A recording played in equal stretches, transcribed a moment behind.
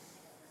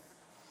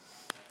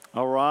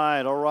All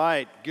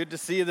right. Good to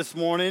see you this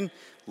morning.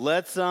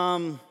 Let's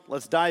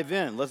dive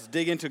in. Let's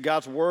dig into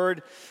God's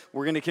Word.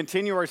 We're going to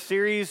continue our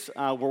series.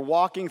 We're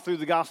walking through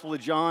the Gospel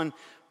of John,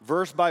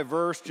 verse by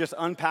verse, just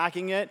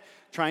unpacking it,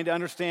 trying to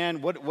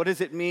understand what does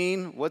it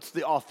mean, what's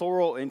the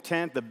authorial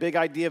intent, the big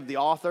idea of the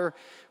author,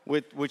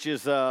 which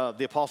is the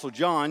Apostle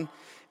John,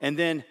 and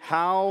then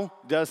how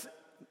does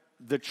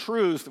the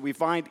truths that we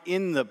find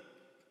in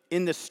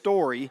this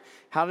story,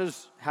 how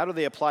do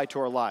they apply to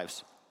our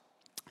lives?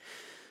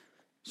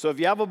 So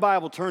if you have a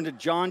Bible, turn to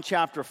John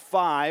chapter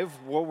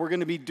 5. What we're going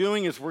to be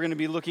doing is we're going to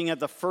be looking at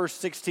the first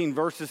 16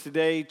 verses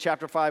today.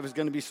 Chapter 5 is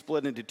going to be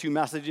split into two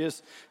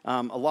messages,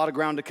 a lot of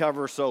ground to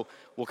cover. So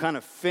we'll kind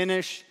of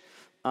finish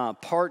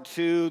part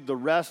 2, the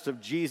rest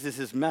of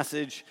Jesus'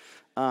 message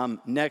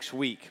next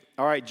week.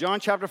 All right, John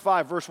chapter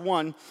 5, verse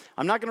 1.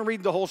 I'm not going to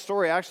read the whole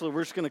story. Actually,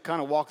 we're just going to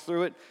kind of walk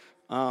through it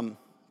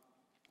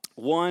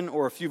one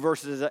or a few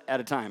verses at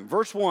a time.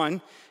 Verse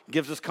 1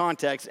 gives us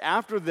context.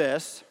 After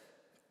this,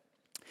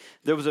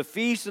 there was a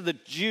feast of the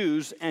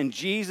Jews, and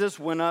Jesus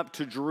went up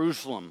to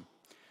Jerusalem.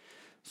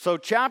 So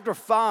chapter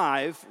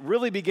 5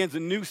 really begins a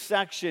new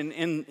section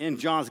in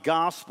John's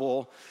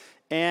gospel,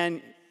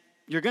 and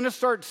you're going to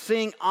start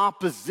seeing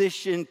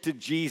opposition to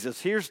Jesus.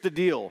 Here's the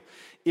deal.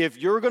 If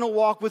you're going to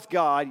walk with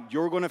God,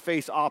 you're going to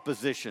face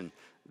opposition.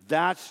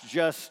 That's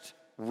just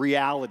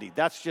reality.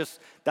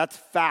 That's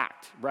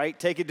fact, right?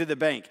 Take it to the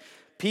bank.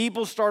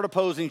 People start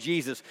opposing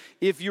Jesus.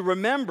 If you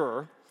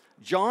remember,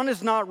 John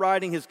is not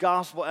writing his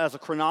gospel as a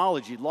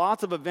chronology.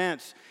 Lots of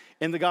events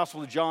in the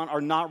Gospel of John are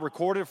not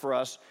recorded for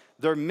us.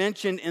 They're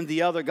mentioned in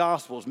the other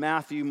gospels,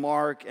 Matthew,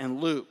 Mark,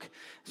 and Luke,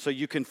 so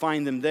you can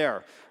find them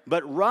there.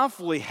 But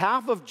roughly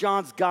half of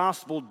John's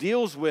gospel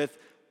deals with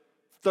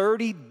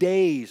 30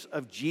 days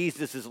of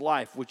Jesus'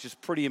 life, which is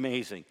pretty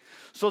amazing.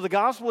 So the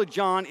Gospel of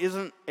John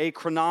isn't a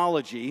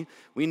chronology.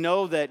 We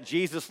know that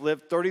Jesus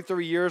lived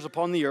 33 years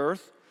upon the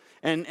earth,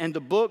 and the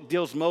book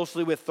deals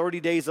mostly with 30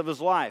 days of his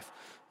life.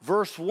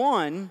 Verse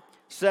 1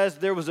 says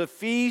there was a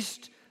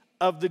feast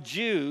of the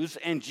Jews,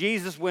 and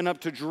Jesus went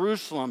up to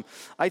Jerusalem.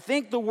 I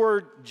think the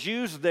word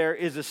Jews there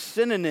is a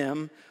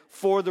synonym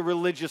for the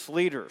religious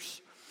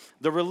leaders.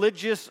 The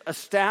religious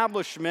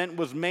establishment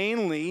was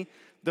mainly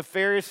the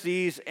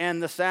Pharisees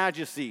and the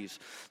Sadducees.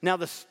 Now,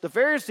 the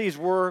Pharisees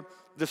were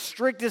the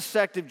strictest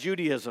sect of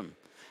Judaism.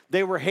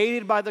 They were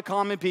hated by the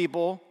common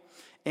people,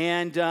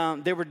 and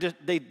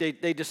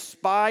they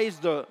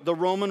despised the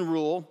Roman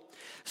rule.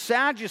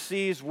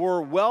 Sadducees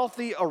were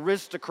wealthy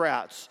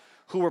aristocrats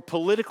who were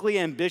politically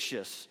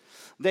ambitious.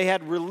 They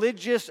had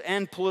religious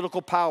and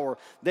political power.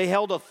 They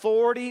held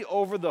authority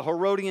over the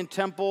Herodian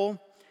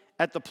temple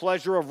at the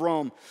pleasure of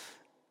Rome.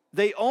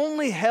 They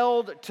only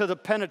held to the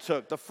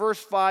Pentateuch, the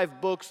first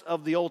 5 books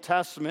of the Old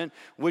Testament,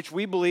 which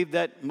we believe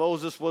that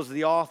Moses was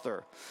the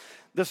author.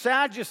 The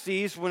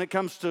Sadducees, when it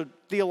comes to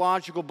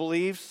theological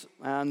beliefs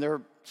and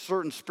their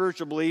certain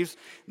spiritual beliefs,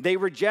 they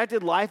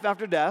rejected life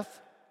after death.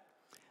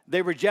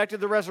 They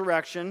rejected the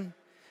resurrection.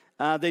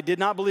 They did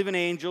not believe in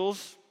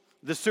angels,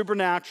 the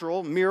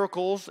supernatural,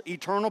 miracles,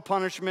 eternal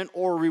punishment,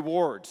 or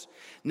rewards.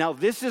 Now,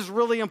 this is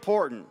really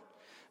important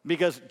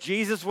because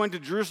Jesus went to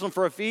Jerusalem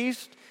for a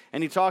feast,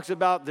 and he talks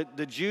about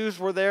the Jews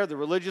were there, the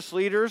religious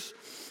leaders,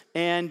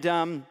 and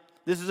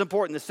this is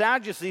important. The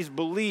Sadducees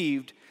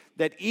believed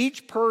that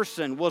each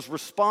person was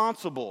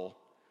responsible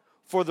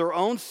for their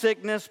own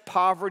sickness,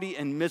 poverty,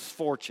 and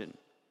misfortune.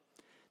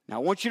 Now, I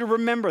want you to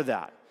remember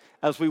that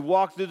as we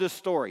walk through this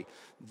story.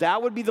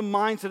 That would be the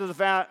mindset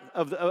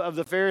of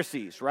the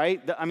Pharisees, right?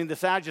 The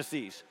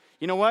Sadducees.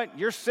 You know what?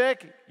 You're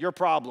sick, your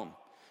problem.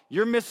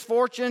 Your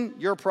misfortune,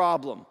 your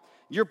problem.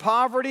 Your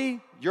poverty,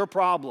 your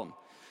problem.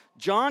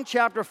 John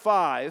chapter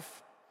 5,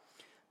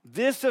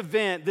 this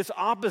event, this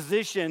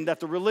opposition that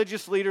the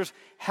religious leaders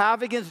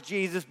have against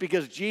Jesus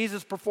because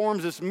Jesus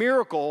performs this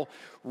miracle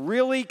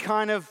really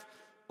kind of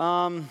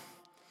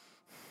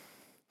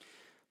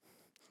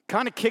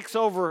kicks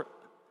over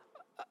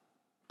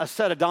a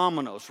set of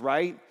dominoes,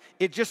 right?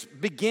 It just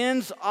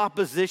begins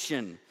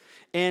opposition.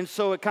 And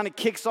so it kind of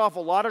kicks off a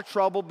lot of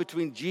trouble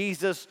between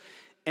Jesus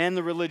and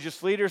the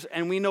religious leaders.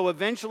 And we know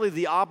eventually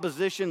the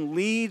opposition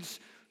leads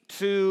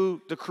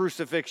to the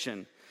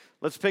crucifixion.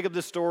 Let's pick up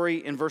the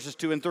story in verses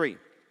 2 and 3.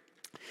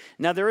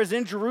 Now there is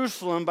in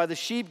Jerusalem by the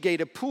sheep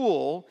gate a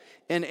pool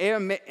in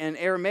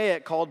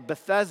Aramaic called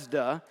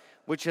Bethesda,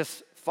 which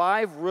has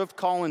 5 roofed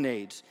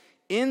colonnades.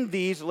 In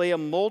these lay a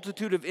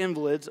multitude of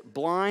invalids,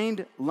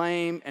 blind,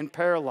 lame, and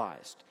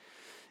paralyzed.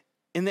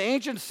 In the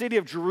ancient city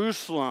of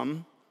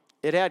Jerusalem,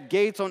 it had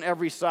gates on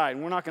every side.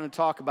 And we're not going to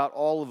talk about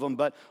all of them,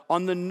 but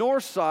on the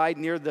north side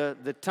near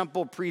the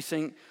temple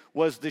precinct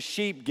was the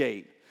sheep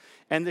gate.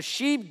 And the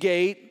sheep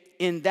gate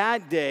in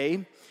that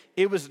day,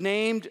 it was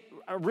named,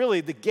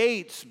 really the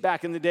gates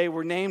back in the day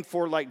were named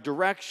for like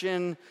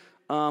direction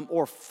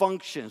or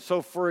function.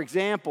 So for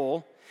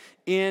example,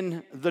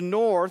 in the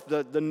north,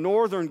 the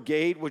northern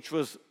gate, which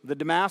was the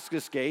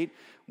Damascus gate,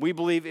 we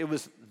believe it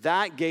was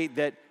that gate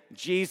that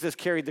Jesus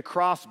carried the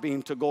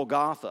crossbeam to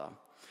Golgotha.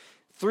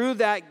 Through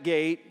that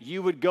gate,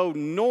 you would go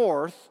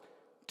north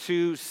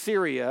to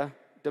Syria,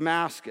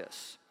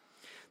 Damascus.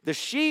 The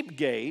sheep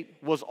gate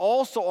was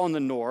also on the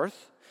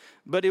north,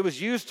 but it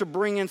was used to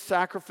bring in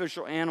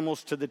sacrificial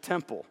animals to the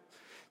temple.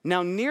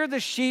 Now, near the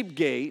sheep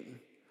gate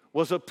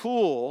was a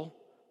pool,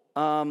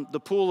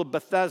 the pool of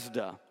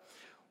Bethesda.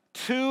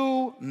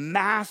 Two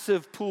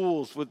massive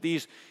pools with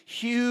these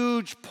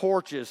huge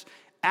porches.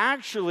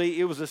 Actually,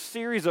 it was a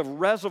series of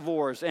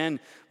reservoirs and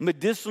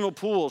medicinal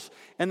pools.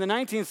 And the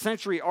 19th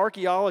century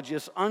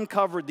archaeologists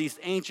uncovered these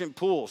ancient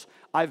pools.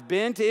 I've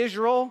been to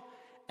Israel,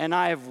 and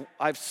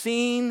I've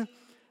seen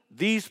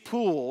these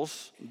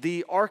pools,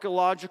 the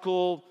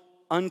archaeological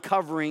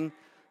uncovering,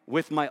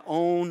 with my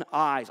own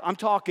eyes. I'm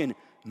talking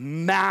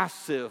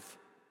massive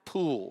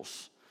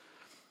pools.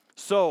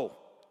 So,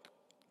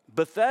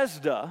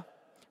 Bethesda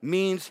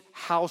means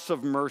house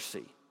of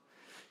mercy.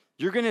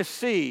 You're going to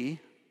see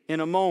in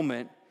a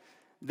moment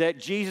that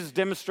Jesus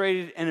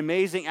demonstrated an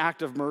amazing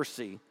act of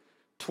mercy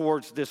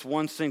towards this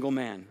one single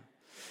man.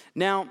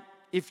 Now,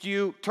 if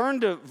you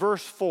turn to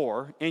verse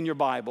 4 in your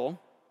Bible,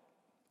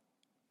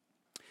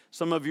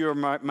 some of you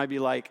might be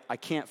like, I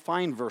can't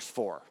find verse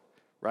 4,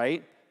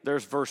 right?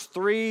 There's verse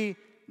 3,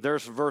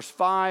 there's verse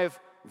 5,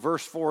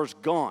 verse 4 is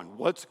gone.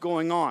 What's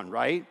going on,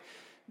 right?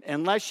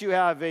 Unless you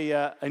have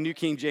a New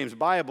King James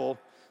Bible,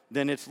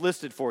 then it's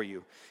listed for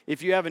you.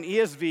 If you have an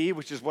ESV,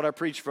 which is what I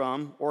preach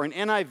from, or an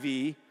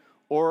NIV,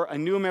 or a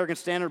New American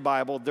Standard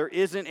Bible, there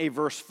isn't a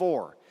verse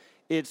 4.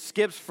 It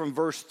skips from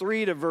verse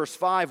 3 to verse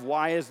 5.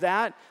 Why is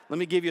that? Let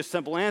me give you a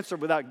simple answer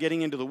without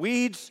getting into the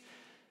weeds,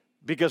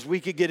 because we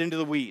could get into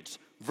the weeds.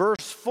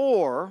 Verse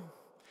 4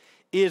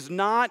 is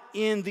not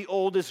in the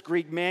oldest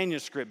Greek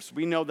manuscripts.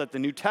 We know that the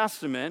New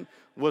Testament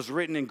was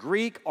written in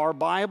Greek. Our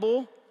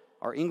Bible,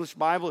 our English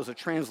Bible, is a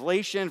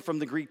translation from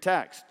the Greek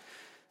text.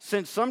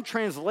 Since some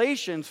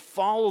translations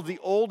follow the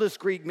oldest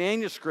Greek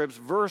manuscripts,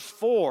 verse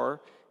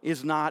 4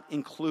 is not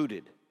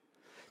included.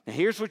 Now,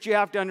 here's what you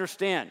have to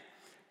understand.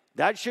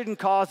 That shouldn't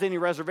cause any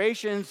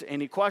reservations,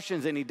 any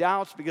questions, any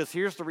doubts, because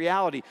here's the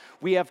reality.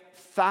 We have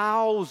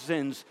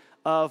thousands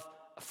of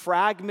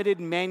fragmented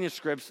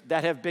manuscripts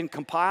that have been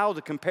compiled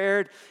and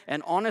compared,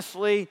 and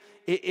honestly,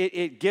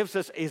 it gives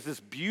us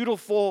this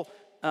beautiful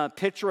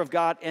picture of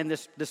God and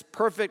this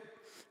perfect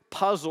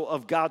puzzle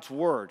of God's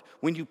word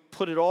when you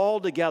put it all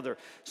together.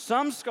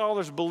 Some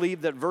scholars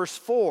believe that verse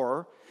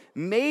 4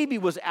 maybe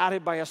was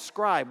added by a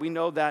scribe. We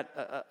know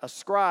that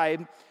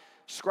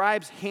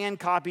scribes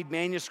hand-copied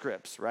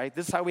manuscripts, right?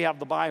 This is how we have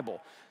the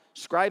Bible.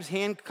 Scribes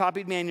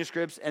hand-copied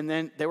manuscripts, and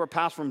then they were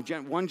passed from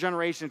one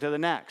generation to the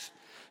next.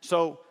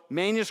 So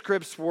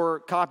manuscripts were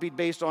copied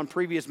based on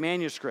previous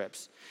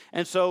manuscripts.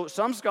 And so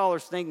some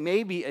scholars think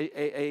maybe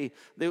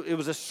it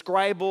was a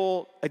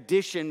scribal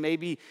addition,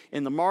 maybe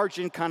in the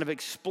margin, kind of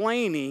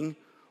explaining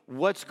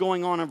what's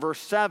going on in verse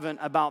 7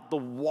 about the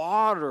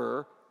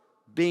water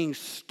being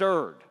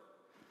stirred.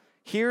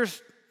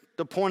 Here's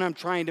the point I'm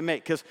trying to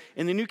make, because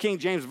in the New King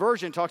James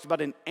Version, it talks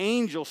about an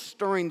angel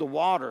stirring the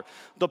water.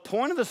 The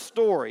point of the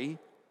story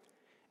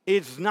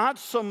is not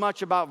so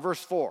much about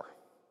verse 4.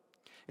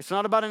 It's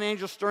not about an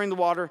angel stirring the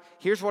water.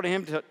 Here's what I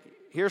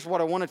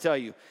want to tell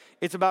you.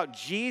 It's about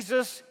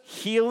Jesus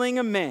healing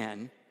a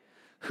man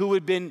who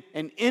had been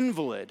an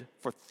invalid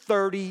for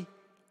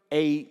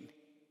 38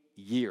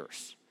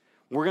 years.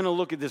 We're going to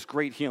look at this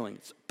great healing.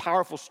 It's a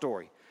powerful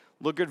story.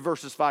 Look at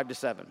verses 5 to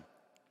 7.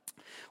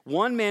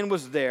 One man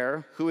was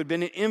there who had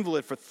been an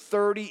invalid for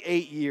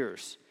 38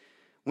 years.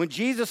 When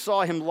Jesus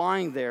saw him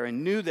lying there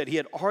and knew that he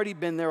had already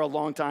been there a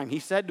long time, he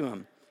said to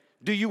him,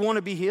 "Do you want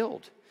to be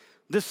healed?"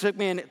 The sick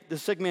man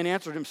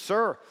answered him,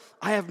 "Sir,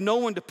 I have no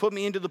one to put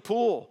me into the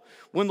pool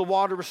when the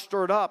water is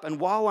stirred up,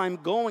 and while I'm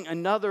going,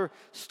 another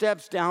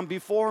steps down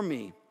before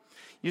me."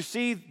 You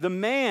see, the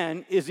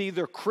man is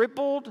either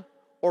crippled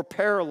or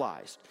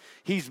paralyzed.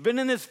 He's been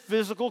in this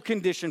physical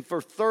condition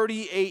for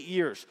 38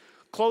 years,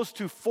 close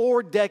to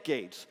 4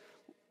 decades.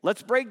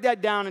 Let's break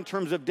that down in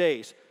terms of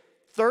days.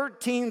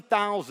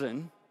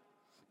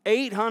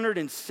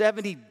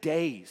 13,870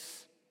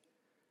 days.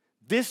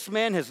 This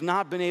man has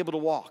not been able to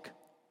walk.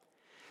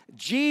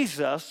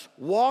 Jesus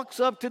walks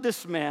up to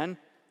this man,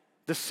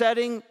 the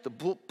setting, the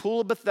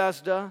pool of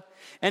Bethesda,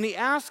 and he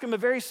asks him a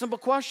very simple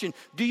question: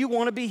 do you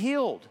want to be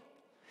healed?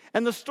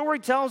 And the story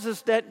tells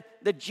us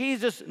that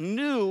Jesus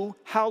knew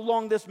how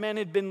long this man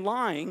had been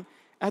lying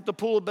at the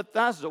pool of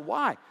Bethesda.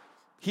 Why?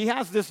 He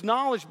has this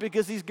knowledge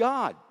because he's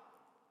God.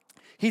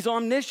 He's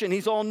omniscient,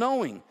 he's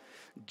all-knowing.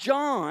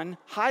 John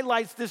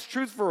highlights this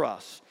truth for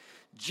us.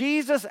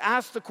 Jesus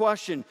asked the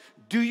question,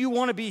 do you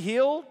want to be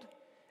healed?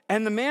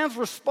 And the man's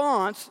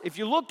response, if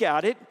you look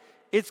at it,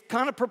 it's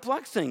kind of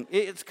perplexing.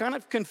 It's kind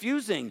of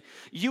confusing.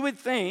 You would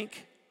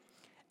think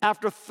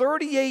after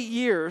 38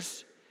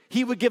 years,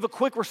 he would give a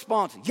quick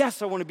response.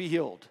 Yes, I want to be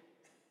healed.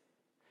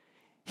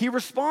 He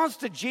responds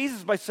to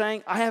Jesus by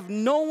saying, I have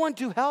no one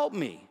to help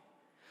me.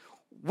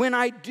 When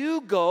I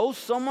do go,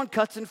 someone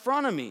cuts in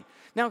front of me.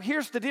 Now,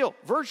 here's the deal.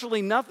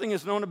 Virtually nothing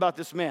is known about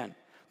this man.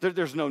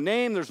 There's no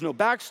name, there's no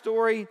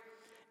backstory,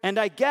 and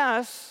I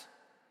guess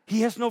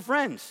he has no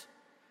friends.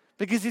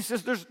 Because he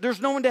says,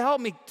 there's no one to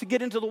help me to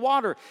get into the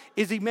water.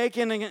 Is he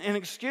making an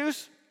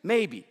excuse?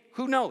 Maybe.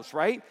 Who knows,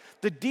 right?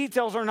 The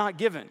details are not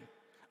given.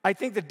 I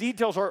think the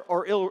details are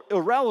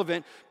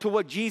irrelevant to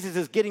what Jesus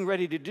is getting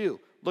ready to do.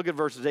 Look at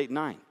verses 8 and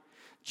 9.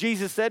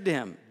 Jesus said to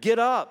him, "Get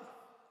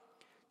up,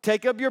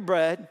 take up your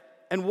bed,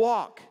 and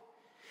walk."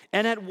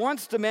 And at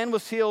once the man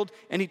was healed,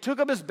 and he took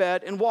up his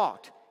bed and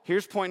walked.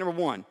 Here's point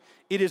number one.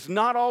 It is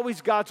not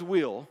always God's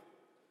will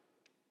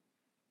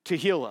to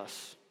heal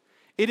us.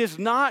 It is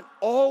not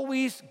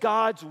always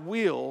God's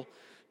will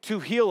to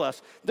heal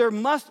us.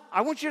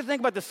 I want you to think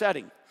about the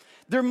setting.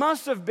 There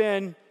must have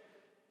been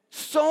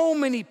so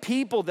many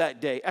people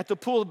that day at the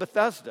pool of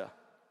Bethesda.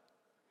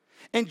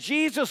 And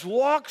Jesus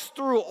walks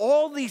through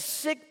all these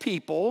sick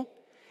people,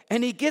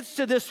 and he gets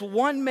to this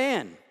one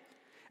man.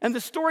 And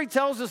the story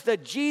tells us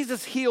that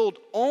Jesus healed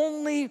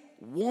only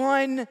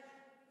one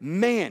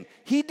man.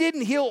 He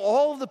didn't heal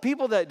all of the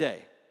people that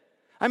day.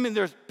 I mean,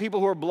 there's people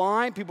who are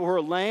blind, people who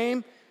are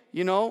lame,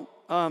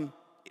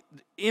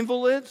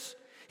 invalids.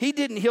 He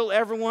didn't heal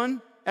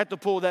everyone at the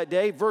pool that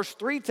day. Verse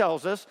 3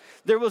 tells us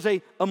there was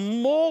a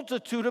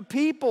multitude of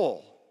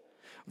people.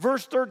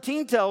 Verse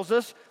 13 tells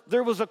us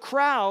there was a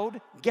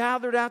crowd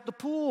gathered at the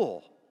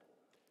pool.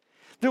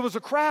 There was a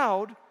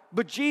crowd,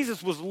 but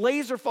Jesus was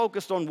laser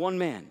focused on one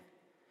man.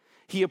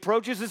 He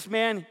approaches this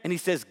man and he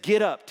says,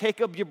 "Get up,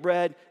 take up your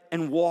bread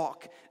and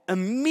walk."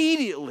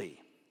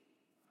 Immediately,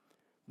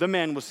 the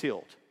man was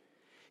healed.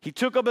 He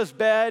took up his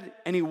bed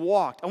and he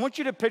walked. I want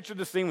you to picture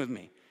this thing with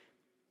me.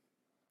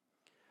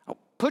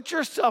 Put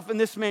yourself in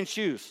this man's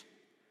shoes.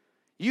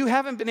 You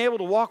haven't been able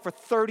to walk for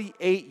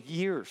 38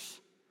 years.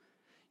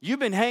 You've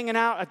been hanging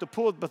out at the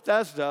pool of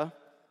Bethesda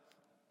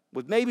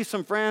with maybe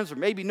some friends or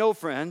maybe no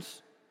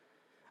friends.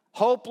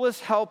 Hopeless,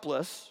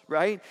 helpless,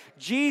 right?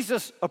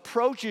 Jesus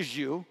approaches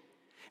you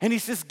and he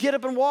says, "Get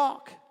up and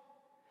walk."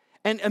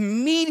 And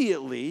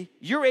immediately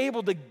you're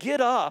able to get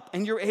up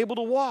and you're able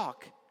to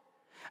walk.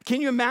 Can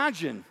you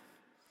imagine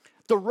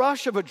the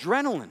rush of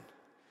adrenaline?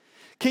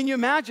 Can you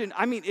imagine?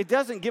 I mean, it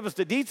doesn't give us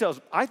the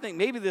details. I think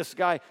maybe this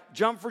guy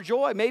jumped for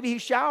joy. Maybe he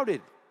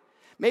shouted.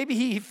 Maybe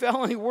he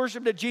fell and he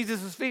worshiped at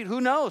Jesus' feet.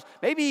 Who knows?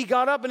 Maybe he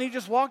got up and he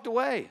just walked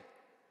away.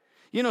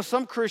 You know,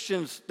 some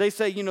Christians, they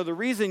say, the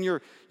reason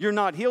you're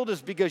not healed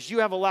is because you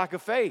have a lack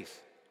of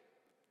faith,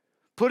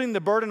 putting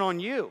the burden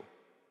on you.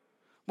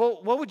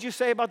 Well, what would you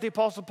say about the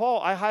Apostle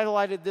Paul? I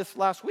highlighted this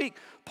last week.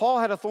 Paul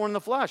had a thorn in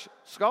the flesh.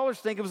 Scholars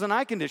think it was an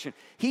eye condition.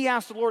 He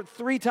asked the Lord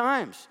 3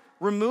 times,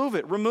 remove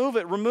it, remove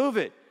it, remove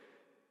it.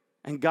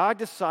 And God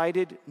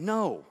decided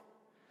no.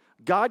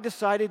 God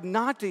decided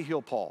not to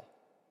heal Paul.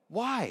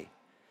 Why?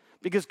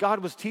 Because God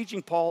was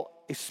teaching Paul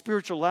a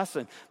spiritual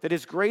lesson, that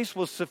his grace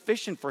was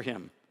sufficient for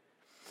him.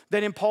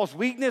 That in Paul's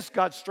weakness,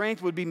 God's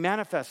strength would be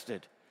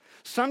manifested.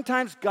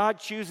 Sometimes God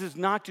chooses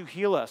not to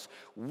heal us.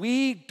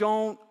 We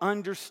don't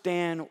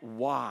understand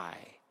why.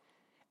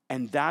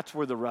 And that's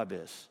where the rub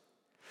is.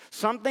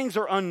 Some things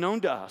are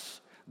unknown to us.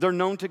 They're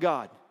known to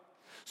God.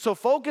 So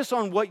focus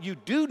on what you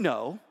do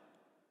know.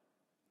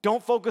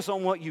 Don't focus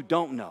on what you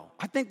don't know.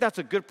 I think that's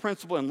a good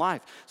principle in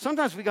life.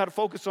 Sometimes we got to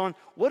focus on,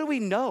 what do we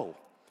know?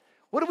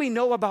 What do we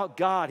know about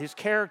God, his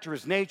character,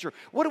 his nature?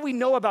 What do we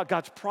know about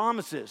God's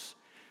promises?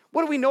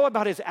 What do we know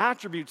about his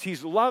attributes?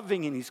 He's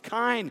loving and he's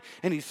kind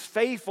and he's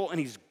faithful and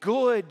he's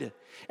good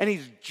and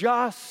he's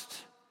just,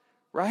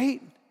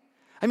 right?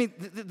 I mean,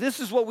 this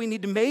is what we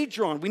need to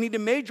major on. We need to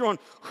major on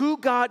who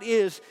God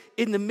is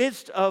in the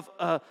midst of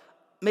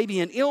maybe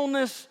an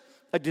illness,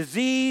 a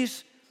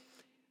disease.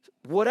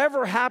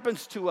 Whatever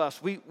happens to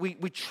us, we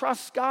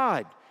trust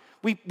God.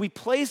 We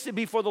place it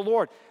before the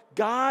Lord.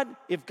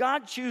 If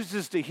God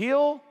chooses to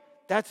heal,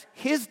 that's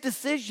his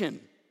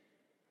decision.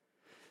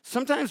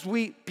 Sometimes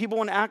people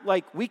want to act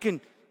like we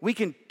can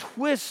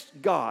twist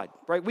God,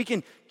 right? We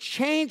can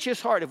change his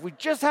heart. If we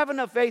just have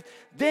enough faith,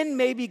 then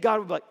maybe God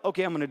would be like,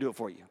 "Okay, I'm going to do it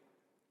for you."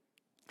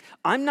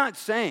 I'm not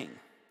saying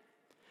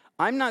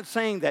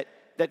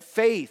that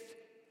faith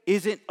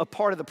isn't a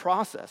part of the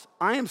process.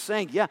 I am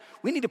saying, yeah,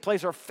 we need to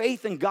place our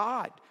faith in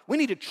God. We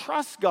need to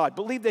trust God,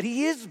 believe that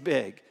he is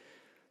big,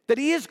 that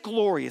he is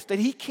glorious, that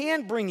he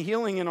can bring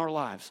healing in our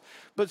lives.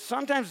 But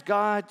sometimes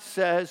God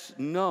says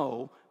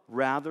no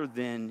rather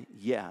than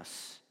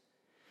yes.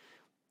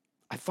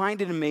 I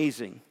find it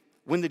amazing.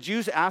 When the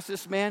Jews asked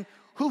this man,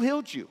 "Who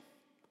healed you?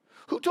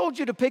 Who told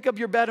you to pick up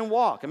your bed and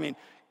walk?" I mean,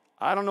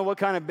 I don't know what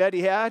kind of bed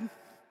he had,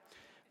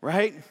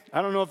 right?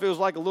 I don't know if it was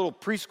like a little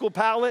preschool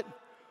pallet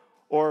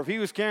or if he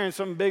was carrying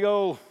some big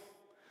old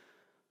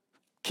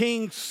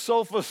king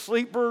sofa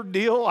sleeper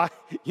deal.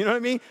 You know what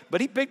I mean? But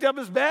he picked up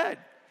his bed.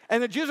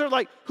 And the Jews are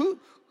like, who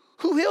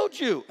healed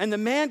you? And the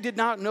man did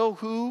not know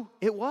who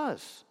it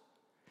was.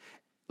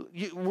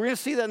 We're going to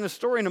see that in the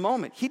story in a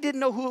moment. He didn't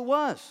know who it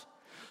was.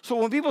 So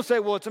when people say,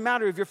 well, it's a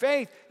matter of your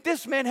faith,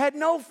 this man had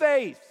no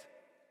faith.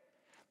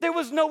 There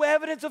was no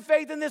evidence of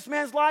faith in this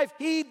man's life.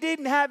 He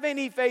didn't have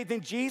any faith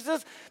in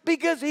Jesus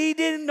because he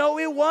didn't know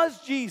it was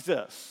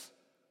Jesus.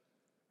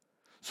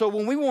 So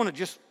when we want to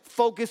just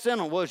focus in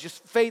on, well, it's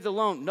just faith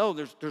alone. No,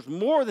 there's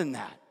more than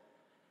that.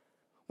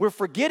 We're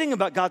forgetting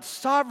about God's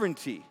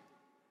sovereignty.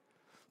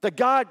 That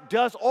God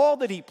does all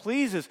that he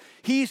pleases.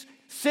 He's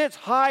sits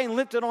high and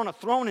lifted on a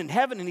throne in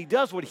heaven, and he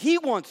does what he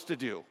wants to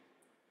do.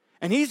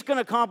 And he's going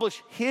to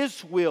accomplish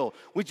his will,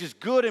 which is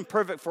good and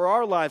perfect for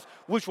our lives,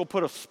 which will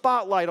put a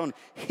spotlight on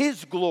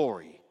his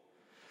glory.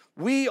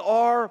 We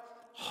are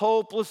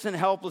hopeless and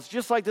helpless,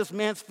 just like this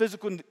man's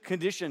physical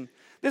condition.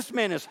 This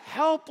man is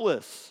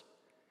helpless.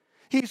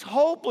 He's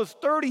hopeless,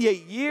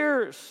 38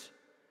 years.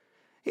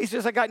 He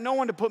says, I got no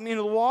one to put me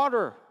into the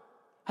water.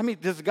 I mean,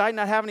 does the guy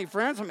not have any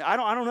friends? I mean, I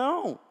don't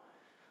know.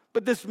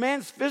 But this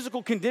man's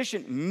physical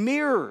condition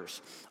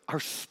mirrors our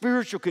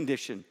spiritual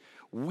condition.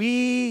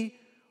 We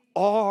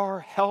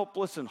are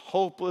helpless and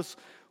hopeless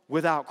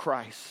without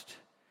Christ.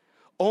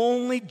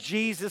 Only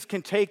Jesus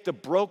can take the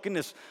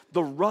brokenness,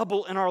 the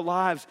rubble in our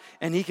lives,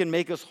 and he can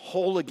make us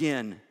whole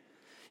again.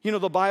 You know,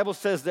 the Bible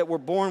says that we're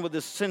born with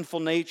this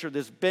sinful nature,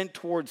 this bent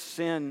towards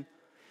sin.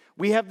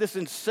 We have this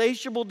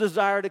insatiable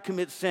desire to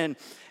commit sin.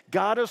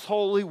 God is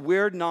holy,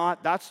 we're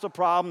not. That's the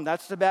problem.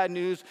 That's the bad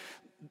news.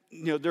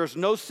 You know, there's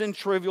no sin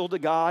trivial to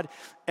God.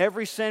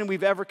 Every sin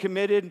we've ever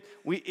committed,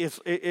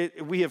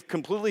 we have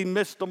completely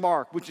missed the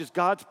mark, which is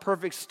God's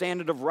perfect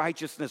standard of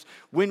righteousness.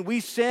 When we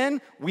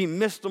sin, we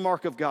miss the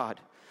mark of God.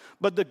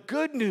 But the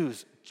good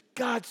news,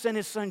 God sent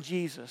his son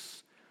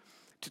Jesus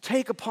to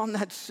take upon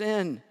that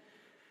sin.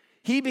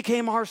 He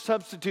became our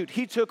substitute.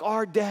 He took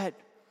our debt.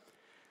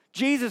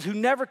 Jesus, who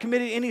never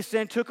committed any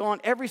sin, took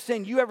on every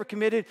sin you ever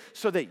committed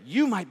so that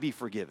you might be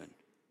forgiven.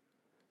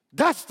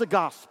 That's the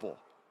gospel.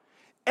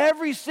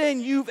 Every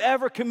sin you've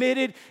ever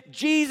committed,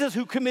 Jesus,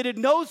 who committed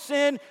no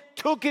sin,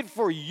 took it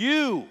for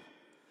you.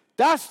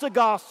 That's the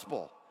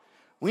gospel.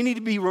 We need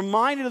to be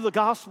reminded of the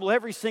gospel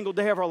every single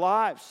day of our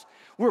lives.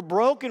 We're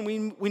broken.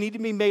 We need to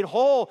be made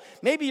whole.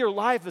 Maybe your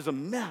life is a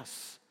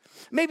mess.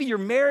 Maybe your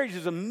marriage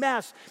is a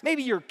mess.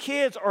 Maybe your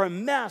kids are a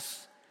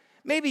mess.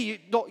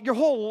 Maybe your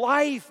whole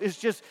life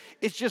is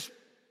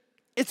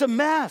it's a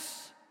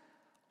mess.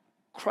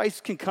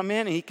 Christ can come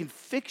in and he can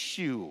fix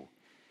you.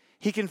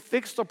 He can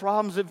fix the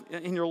problems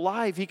in your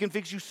life. He can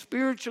fix you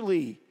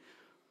spiritually.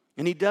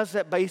 And he does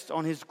that based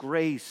on his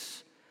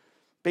grace,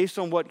 based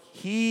on what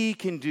he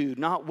can do,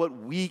 not what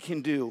we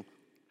can do.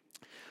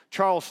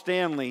 Charles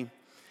Stanley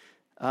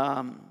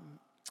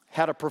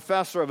had a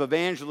professor of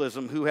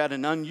evangelism who had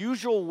an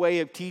unusual way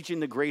of teaching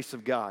the grace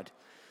of God.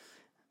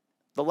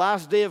 The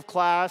last day of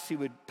class, he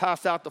would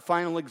pass out the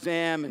final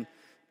exam, and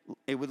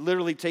it would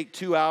literally take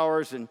 2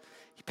 hours, and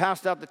he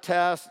passed out the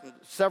test,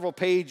 several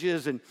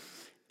pages, and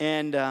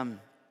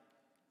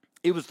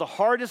it was the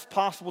hardest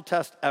possible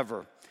test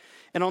ever.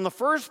 And on the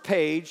first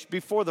page,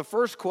 before the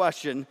first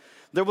question,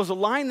 there was a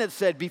line that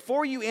said,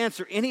 before you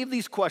answer any of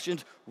these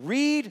questions,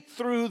 read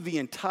through the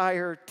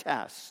entire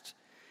test.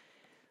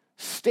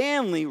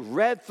 Stanley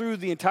read through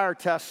the entire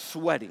test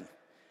sweating.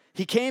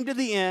 He came to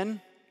the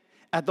end.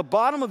 At the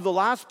bottom of the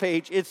last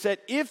page, it said,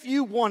 if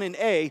you want an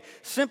A,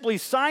 simply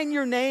sign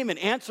your name and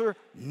answer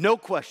no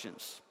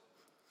questions.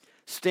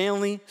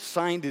 Stanley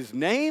signed his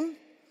name,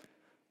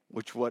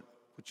 which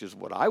is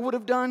what I would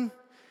have done.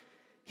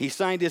 He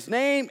signed his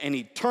name and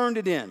he turned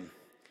it in.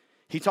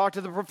 He talked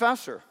to the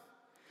professor.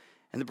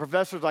 And the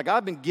professor was like,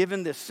 I've been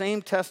giving this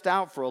same test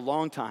out for a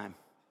long time.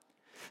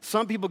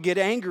 Some people get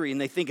angry and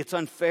they think it's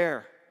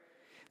unfair.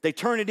 They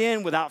turn it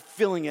in without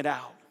filling it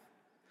out.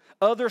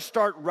 Others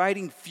start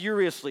writing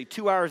furiously,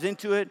 2 hours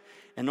into it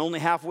and only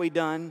halfway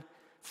done.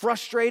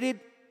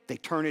 Frustrated, they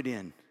turn it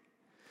in.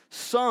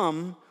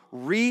 Some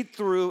read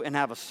through and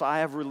have a sigh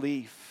of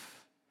relief.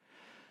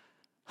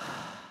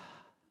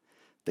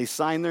 They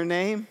sign their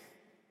name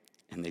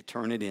and they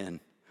turn it in.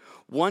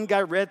 One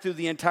guy read through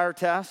the entire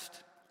test.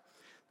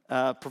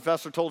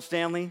 Professor told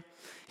Stanley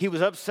he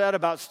was upset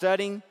about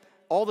studying,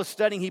 all the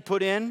studying he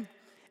put in,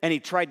 and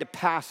he tried to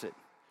pass it.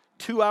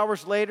 2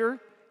 hours later,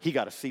 he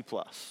got a C+.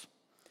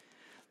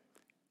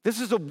 This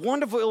is a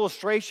wonderful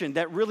illustration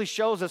that really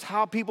shows us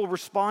how people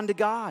respond to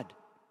God.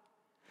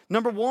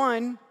 Number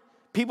one,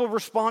 people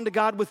respond to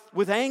God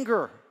with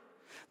anger.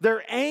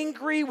 They're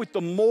angry with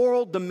the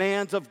moral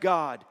demands of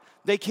God.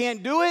 They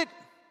can't do it,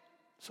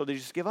 so they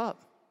just give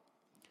up.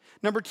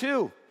 Number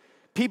two,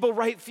 people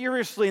write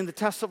furiously in the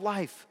tests of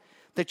life.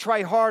 They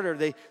try harder.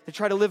 They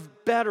try to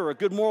live better, a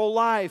good moral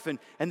life, and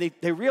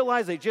they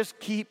realize they just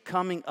keep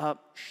coming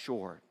up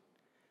short.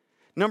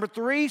 Number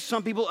three,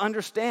 some people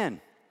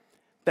understand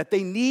that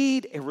they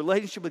need a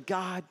relationship with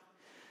God,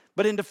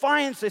 but in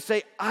defiance, they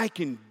say, I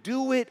can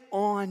do it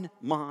on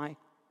my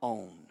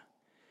own.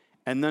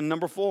 And then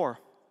number four,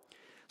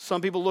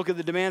 some people look at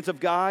the demands of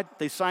God,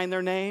 they sign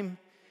their name,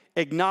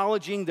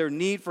 acknowledging their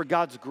need for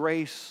God's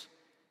grace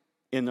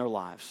in their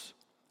lives.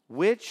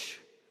 Which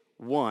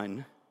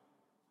one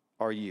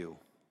are you?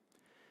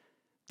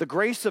 The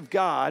grace of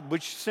God,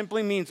 which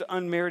simply means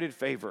unmerited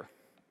favor,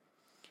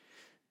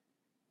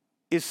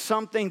 is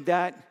something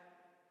that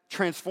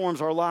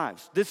transforms our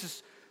lives.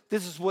 This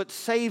is what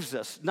saves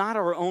us, not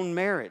our own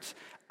merits.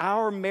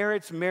 Our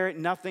merits merit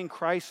nothing.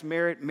 Christ's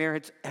merit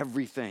merits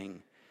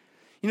everything.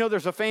 You know,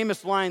 there's a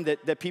famous line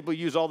that people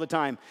use all the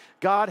time.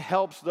 God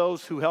helps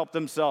those who help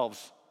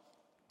themselves.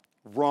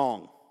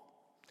 Wrong.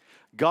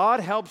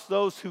 God helps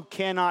those who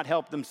cannot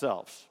help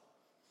themselves.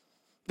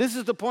 This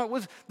is the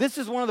point. This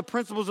is one of the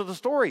principles of the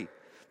story.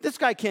 This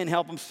guy can't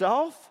help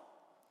himself,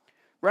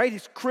 right?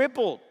 He's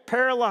crippled,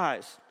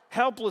 paralyzed,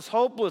 helpless,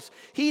 hopeless.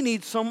 He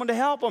needs someone to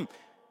help him.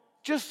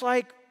 Just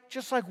like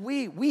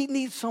we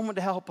need someone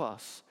to help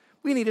us.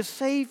 We need a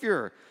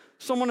Savior,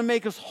 someone to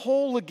make us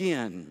whole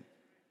again.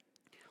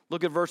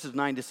 Look at verses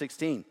 9 to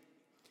 16.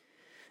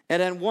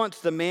 And at once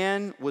the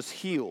man was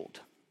healed.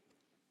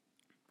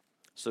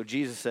 So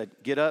Jesus said,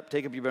 get up,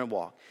 take up your bed and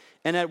walk.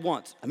 And at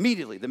once,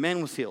 immediately, the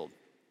man was healed.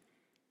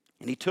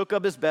 And he took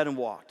up his bed and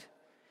walked.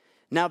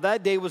 Now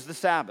that day was the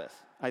Sabbath.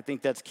 I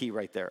think that's key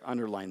right there.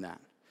 Underline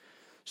that.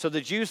 So the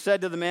Jews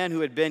said to the man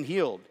who had been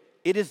healed,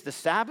 it is the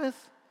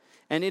Sabbath,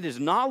 and it is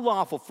not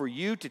lawful for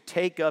you to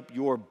take up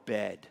your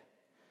bed.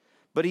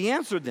 But he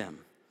answered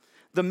them,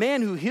 the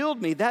man who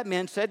healed me, that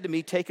man said to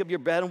me, take up your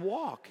bed and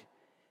walk.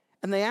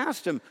 And they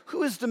asked him,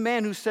 who is the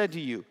man who said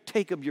to you,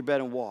 take up your bed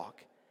and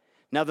walk?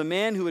 Now the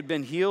man who had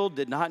been healed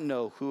did not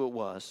know who it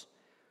was,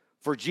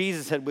 for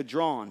Jesus had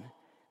withdrawn,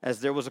 as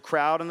there was a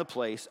crowd in the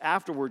place.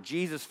 Afterward,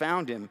 Jesus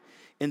found him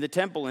in the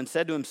temple and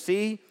said to him,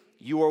 see,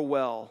 you are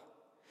well.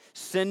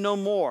 Sin no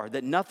more,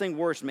 that nothing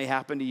worse may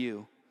happen to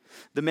you.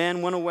 The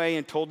man went away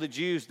and told the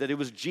Jews that it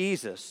was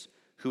Jesus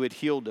who had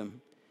healed him.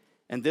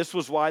 And this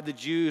was why the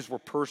Jews were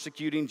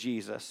persecuting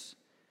Jesus,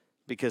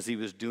 because he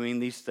was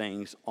doing these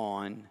things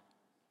on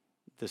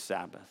the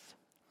Sabbath.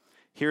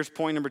 Here's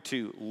point number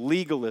 2.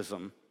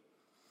 Legalism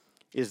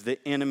is the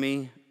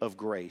enemy of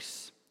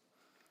grace.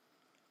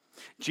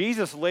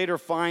 Jesus later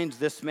finds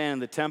this man in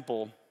the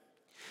temple.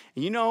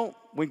 And you know,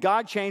 when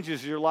God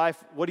changes your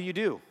life, what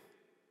do?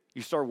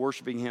 You start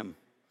worshiping him.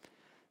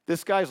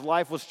 This guy's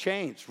life was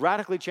changed,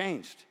 radically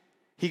changed.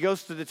 He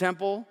goes to the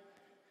temple.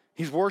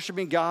 He's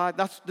worshiping God.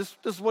 This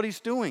is what he's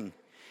doing.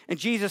 And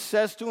Jesus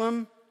says to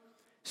him,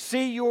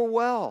 see, you are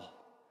well.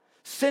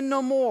 Sin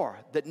no more,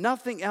 that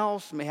nothing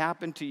else may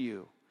happen to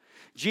you.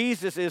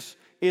 Jesus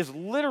is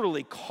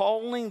literally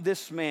calling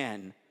this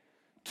man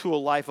to a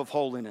life of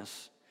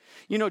holiness.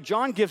 You know,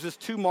 John gives us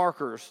 2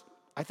 markers,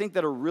 I think,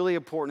 that are really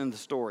important in the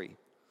story.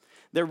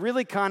 They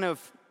really kind of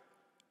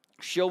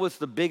show us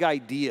the big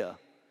idea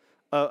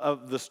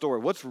of the story,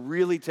 what's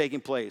really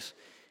taking place.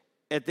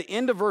 At the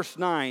end of verse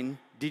 9,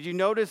 did you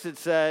notice it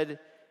said,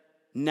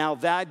 now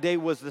that day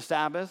was the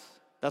Sabbath?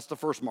 That's the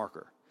first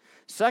marker.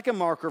 Second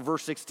marker,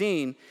 verse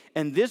 16,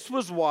 and this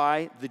was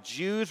why the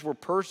Jews were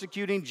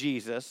persecuting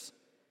Jesus,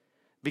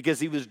 because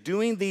he was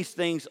doing these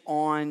things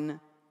on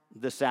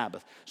the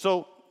Sabbath.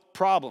 So,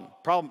 problem.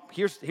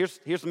 Here's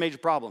the major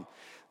problem.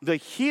 The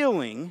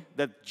healing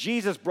that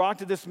Jesus brought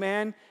to this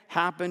man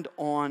happened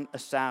on a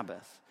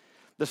Sabbath.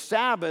 The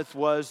Sabbath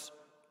was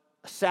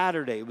a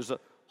Saturday. It was a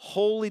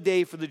holy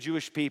day for the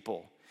Jewish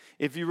people.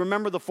 If you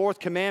remember the 4th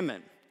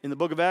commandment in the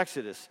book of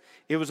Exodus,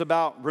 it was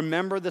about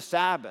remember the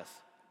Sabbath,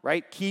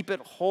 right? Keep it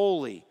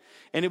holy.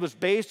 And it was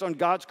based on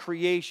God's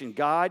creation.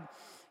 God,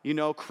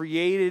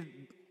 created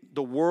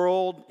the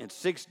world in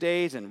 6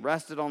 days and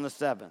rested on the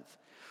 7th.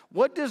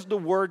 What does the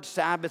word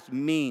Sabbath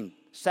mean?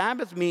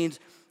 Sabbath means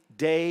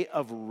day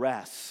of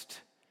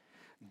rest.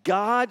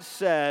 God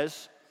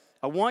says,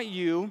 I want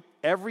you,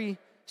 every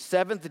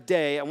 7th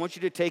day, I want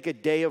you to take a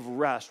day of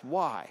rest.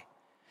 Why?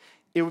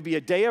 It would be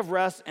a day of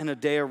rest and a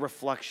day of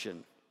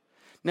reflection.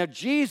 Now,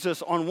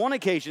 Jesus, on one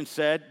occasion,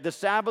 said the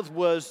Sabbath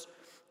was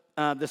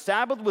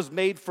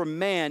made for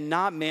man,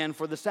 not man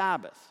for the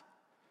Sabbath.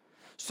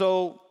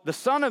 So the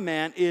Son of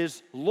Man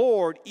is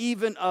Lord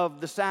even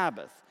of the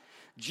Sabbath.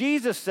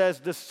 Jesus says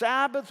the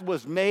Sabbath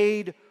was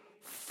made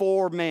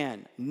for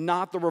man,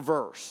 not the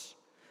reverse.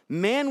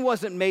 Man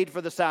wasn't made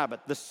for the Sabbath.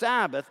 The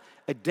Sabbath,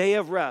 a day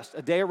of rest,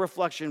 a day of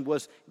reflection,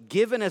 was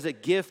given as a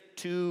gift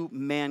to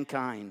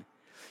mankind.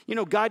 You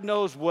know, God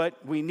knows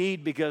what we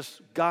need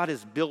because God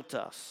has built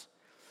us.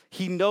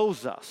 He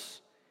knows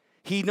us.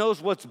 He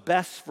knows what's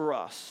best for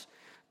us.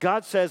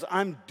 God says,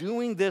 I'm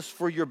doing this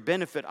for your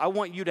benefit. I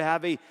want you to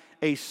have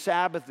a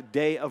Sabbath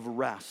day of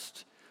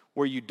rest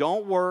where you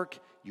don't work,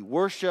 you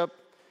worship,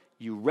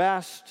 you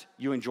rest,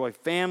 you enjoy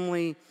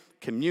family,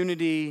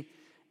 community,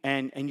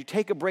 and you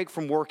take a break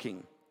from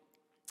working.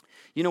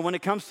 You know, when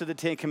it comes to the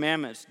 10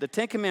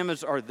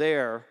 Commandments are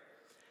there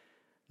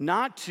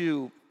not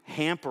to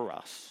hamper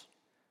us.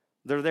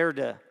 They're there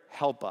to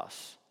help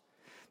us.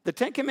 The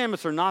 10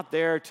 Commandments are not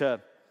there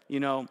to,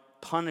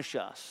 punish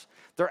us.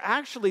 They're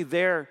actually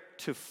there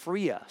to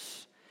free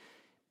us.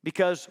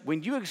 Because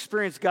when you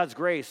experience God's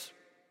grace,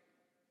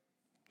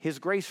 His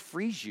grace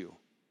frees you.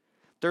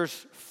 There's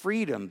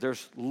freedom,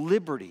 there's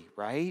liberty,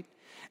 right?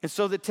 And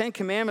so the 10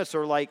 Commandments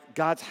are like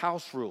God's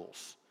house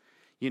rules,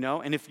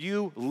 and if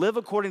you live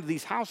according to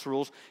these house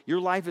rules, your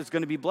life is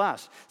going to be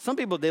blessed. Some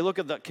people, they look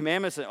at the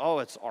commandments and,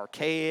 it's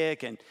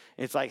archaic, and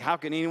it's like, how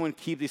can anyone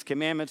keep these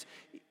commandments?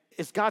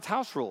 It's God's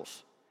house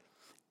rules.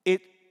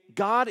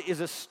 God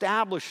is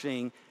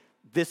establishing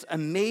this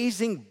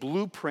amazing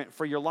blueprint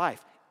for your life.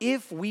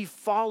 If we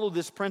follow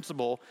this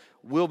principle,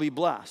 we'll be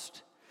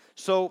blessed.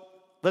 So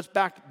let's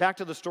back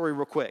to the story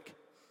real quick.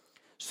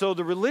 So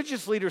the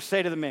religious leaders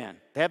say to the man,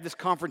 they have this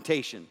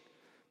confrontation.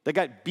 They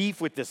got beef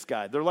with this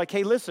guy. They're like,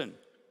 hey, listen,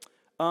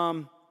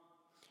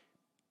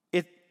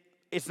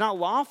 it's not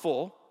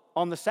lawful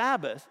on the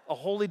Sabbath, a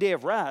holy day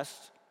of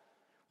rest,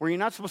 where you're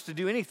not supposed to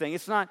do anything.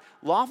 It's not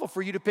lawful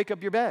for you to pick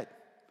up your bed.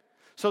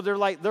 So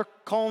they're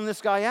calling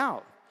this guy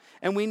out.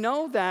 And we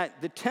know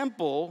that the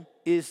temple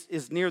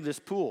is near this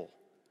pool.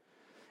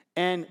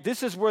 And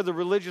this is where the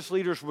religious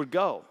leaders would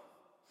go.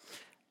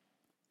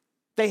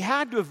 They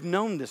had to have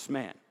known this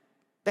man.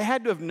 They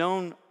had to have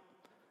known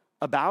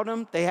about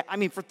him.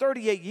 For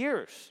 38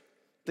 years,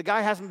 the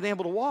guy hasn't been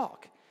able to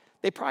walk.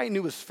 They probably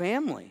knew his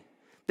family.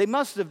 They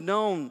must have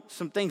known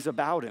some things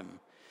about him.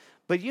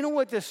 But you know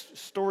what this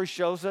story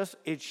shows us?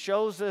 It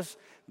shows us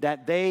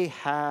that they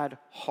had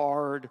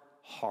hard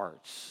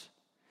hearts.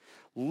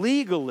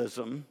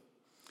 Legalism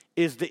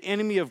is the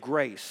enemy of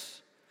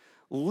grace.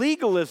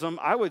 Legalism,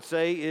 I would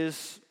say,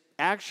 is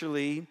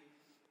actually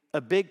a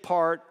big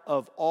part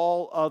of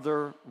all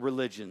other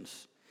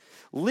religions.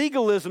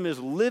 Legalism is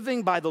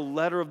living by the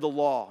letter of the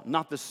law,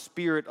 not the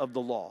spirit of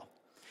the law.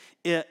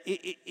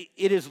 It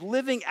is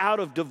living out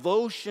of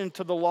devotion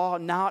to the law,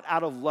 not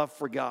out of love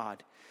for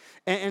God.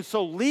 And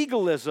so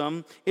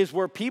legalism is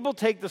where people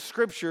take the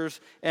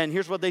scriptures, and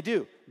here's what they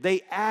do.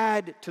 They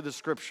add to the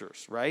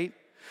scriptures, right?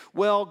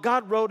 Well,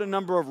 God wrote a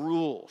number of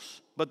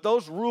rules, but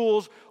those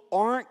rules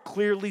aren't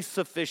clearly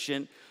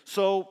sufficient.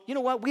 So, you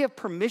know what? We have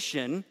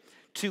permission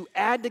to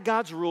add to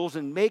God's rules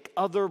and make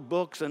other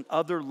books and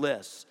other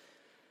lists.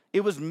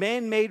 It was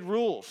man-made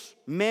rules,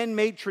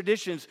 man-made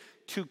traditions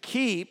to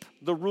keep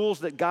the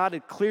rules that God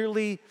had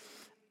clearly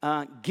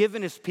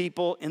given his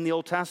people in the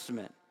Old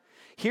Testament.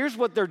 Here's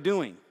what they're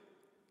doing.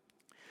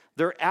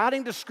 They're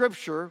adding to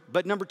Scripture,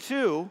 but number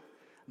two,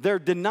 they're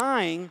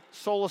denying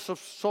sola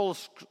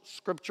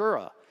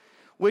scriptura,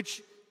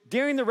 which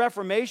during the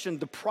Reformation,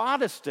 the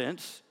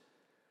Protestants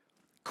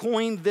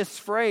coined this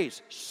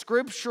phrase,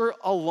 Scripture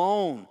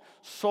alone,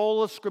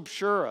 sola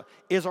scriptura,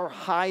 is our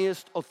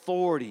highest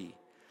authority.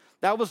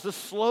 That was the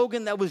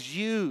slogan that was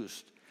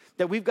used,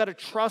 that we've got to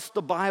trust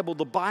the Bible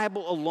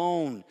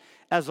alone,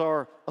 as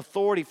our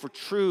authority for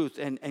truth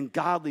and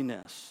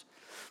godliness.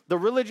 The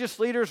religious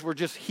leaders were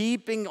just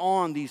heaping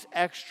on these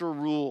extra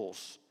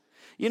rules.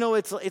 You know,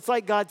 it's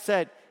like God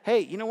said, hey,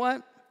 you know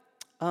what?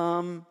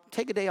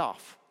 Take a day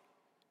off.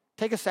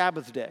 Take a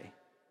Sabbath day.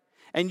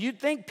 And you'd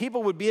think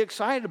people would be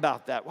excited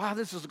about that. Wow,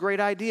 this is a great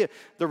idea.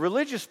 The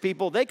religious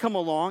people, they come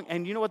along,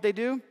 and you know what they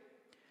do?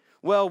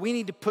 Well, we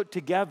need to put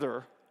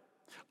together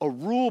a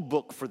rule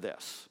book for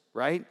this,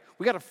 right?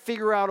 We got to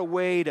figure out a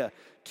way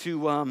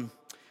to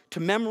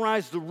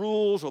memorize the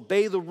rules,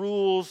 obey the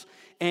rules,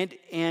 and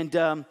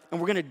we're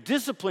going to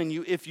discipline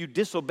you if you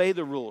disobey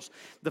the rules.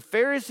 The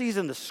Pharisees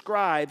and the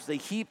scribes, they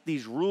heap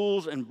these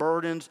rules and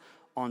burdens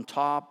on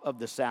top of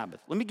the Sabbath.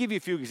 Let me give you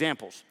a few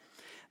examples.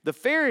 The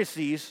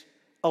Pharisees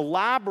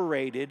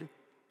elaborated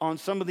on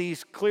some of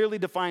these clearly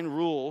defined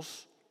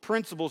rules,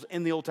 principles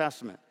in the Old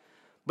Testament.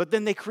 But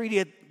then they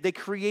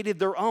created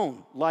their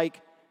own,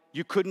 like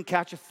you couldn't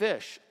catch a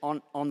fish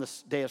on the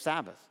day of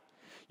Sabbath.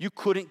 You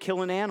couldn't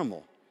kill an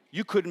animal.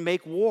 You couldn't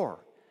make war.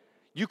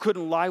 You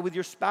couldn't lie with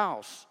your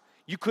spouse.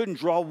 You couldn't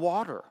draw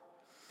water.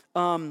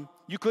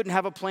 You couldn't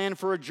have a plan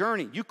for a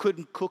journey. You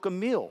couldn't cook a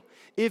meal.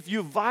 If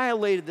you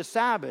violated the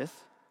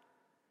Sabbath,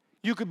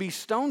 you could be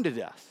stoned to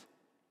death.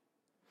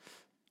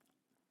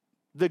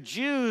 The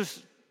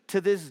Jews,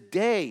 to this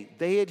day,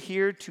 they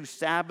adhere to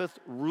Sabbath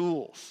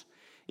rules.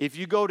 If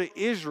you go to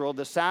Israel,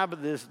 the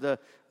Sabbath is the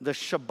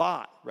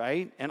Shabbat,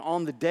 right? And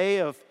on the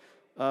day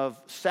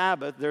of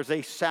Sabbath, there's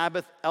a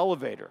Sabbath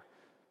elevator,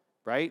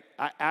 right?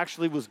 I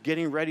actually was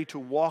getting ready to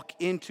walk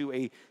into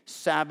a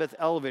Sabbath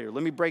elevator.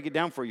 Let me break it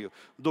down for you.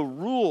 The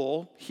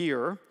rule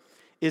here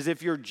is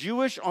if you're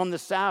Jewish on the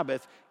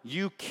Sabbath,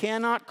 you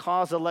cannot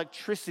cause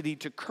electricity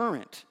to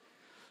current.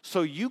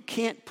 So you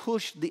can't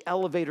push the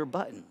elevator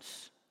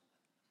buttons.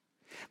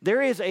 There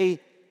is a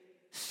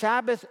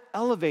Sabbath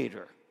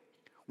elevator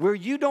where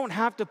you don't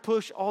have to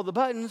push all the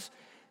buttons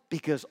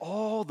because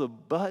all the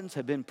buttons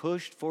have been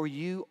pushed for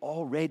you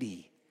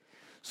already.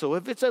 So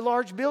if it's a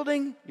large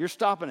building, you're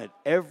stopping at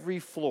every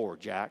floor,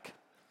 Jack.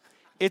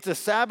 It's a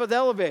Sabbath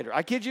elevator.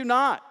 I kid you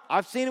not.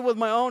 I've seen it with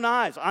my own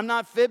eyes. I'm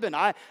not fibbing.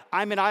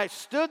 I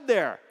stood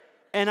there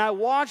and I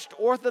watched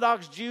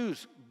Orthodox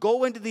Jews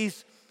go into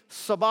these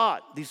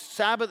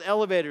Sabbath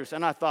elevators,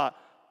 and I thought,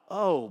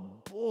 oh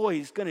boy,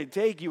 it's going to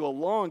take you a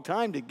long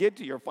time to get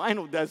to your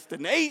final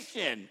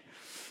destination.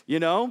 You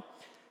know?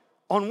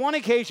 On one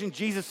occasion,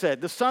 Jesus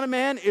said, the Son of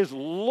Man is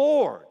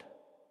Lord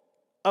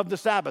of the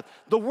Sabbath.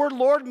 The word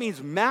Lord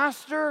means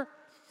master,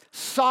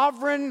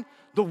 sovereign,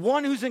 the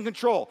one who's in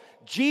control.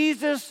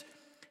 Jesus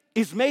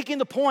is making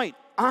the point,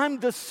 I'm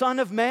the Son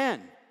of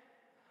Man.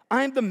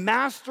 I'm the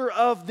master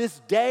of this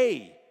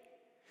day.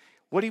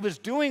 What he was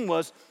doing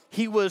was,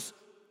 he was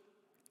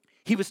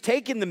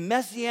taking the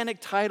messianic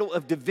title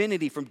of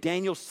divinity from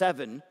Daniel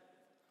 7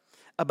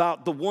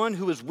 about the one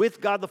who is with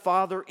God the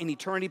Father in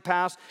eternity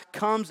past,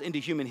 comes into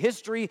human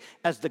history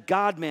as the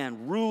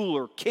God-man,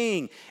 ruler,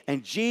 king.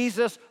 And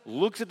Jesus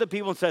looks at the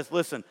people and says,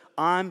 listen,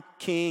 I'm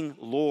King,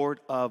 Lord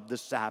of the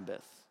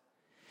Sabbath.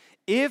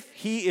 If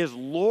he is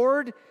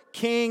Lord,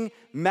 King,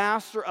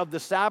 Master of the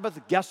Sabbath,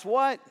 guess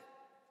what?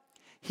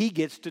 He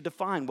gets to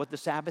define what the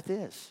Sabbath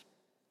is.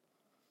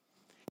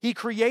 He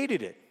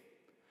created it.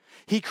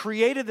 He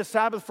created the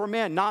Sabbath for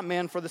man, not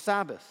man for the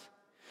Sabbath.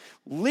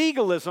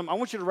 Legalism, I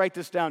want you to write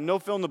this down. No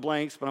fill in the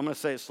blanks, but I'm going to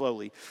say it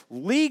slowly.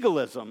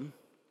 Legalism,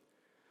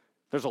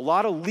 there's a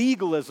lot of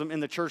legalism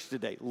in the church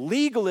today.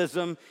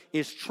 Legalism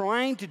is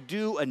trying to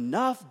do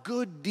enough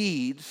good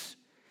deeds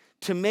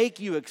to make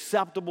you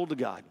acceptable to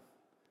God.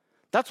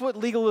 That's what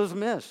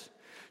legalism is.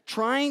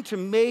 Trying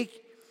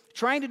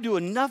to do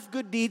enough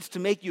good deeds to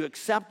make you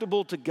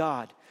acceptable to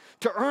God,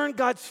 to earn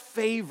God's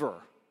favor,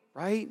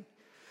 right?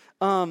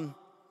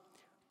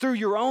 Through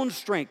your own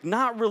strength,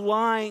 not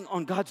relying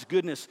on God's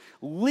goodness.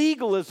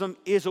 Legalism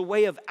is a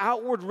way of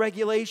outward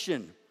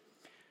regulation.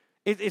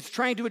 It's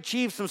trying to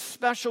achieve some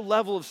special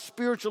level of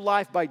spiritual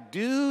life by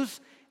do's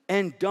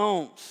and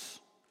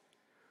don'ts.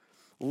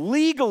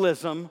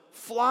 Legalism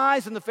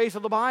flies in the face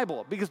of the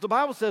Bible because the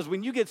Bible says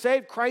when you get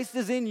saved, Christ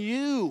is in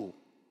you.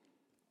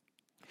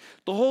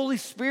 The Holy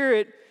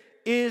Spirit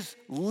is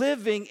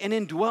living and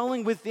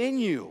indwelling within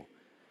you.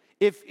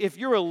 If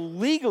you're a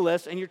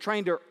legalist and you're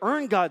trying to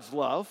earn God's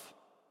love,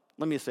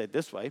 let me say it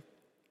this way.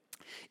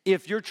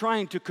 If you're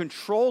trying to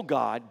control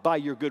God by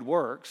your good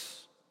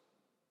works,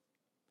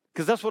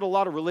 because that's what a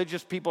lot of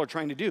religious people are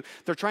trying to do.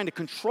 They're trying to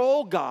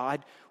control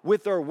God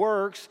with their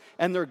works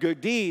and their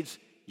good deeds.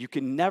 You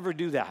can never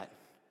do that.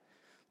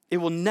 It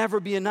will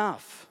never be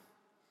enough.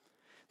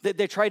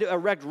 They try to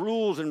erect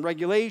rules and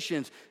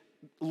regulations.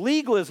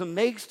 Legalism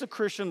makes the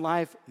Christian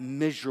life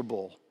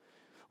miserable.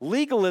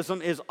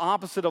 Legalism is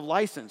opposite of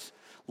license.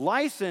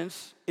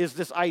 License is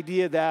this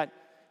idea that,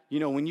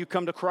 when you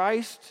come to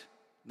Christ,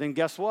 then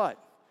guess what?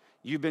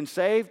 You've been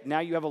saved, now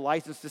you have a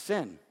license to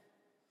sin.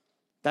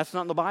 That's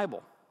not in the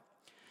Bible.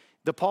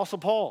 The Apostle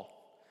Paul,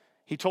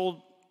 he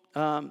told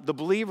the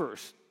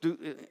believers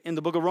in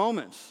the book of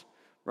Romans,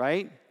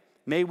 right?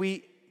 May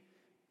we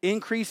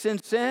increase in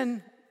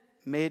sin,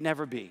 may it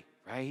never be,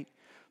 right?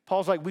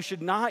 Paul's like, we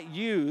should not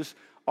use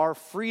our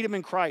freedom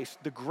in Christ,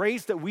 the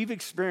grace that we've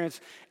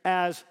experienced,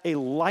 as a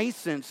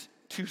license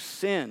to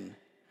sin.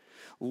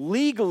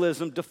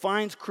 Legalism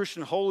defines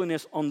Christian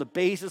holiness on the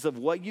basis of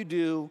what you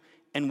do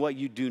and what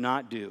you do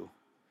not do.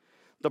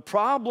 The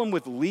problem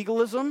with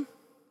legalism,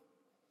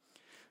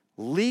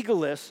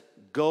 legalists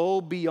go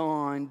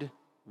beyond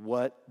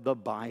what the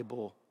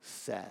Bible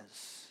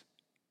says.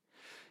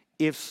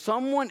 If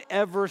someone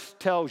ever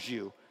tells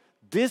you,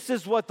 this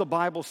is what the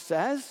Bible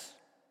says,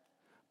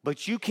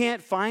 but you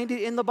can't find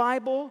it in the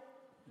Bible,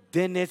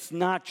 then it's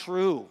not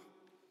true,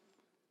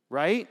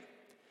 right?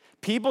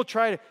 People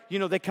try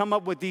to, they come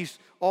up with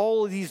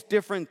all of these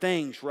different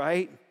things,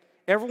 right?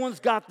 Everyone's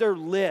got their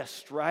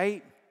list,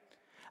 right?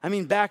 I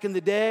mean, back in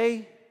the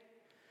day,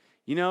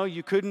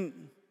 you couldn't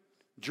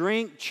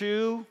drink,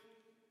 chew,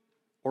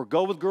 or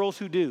go with girls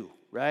who do,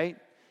 right?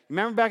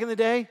 Remember back in the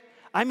day?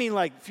 I mean,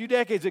 like a few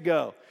decades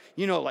ago,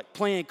 like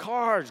playing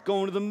cards,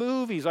 going to the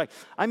movies.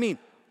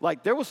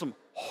 There was some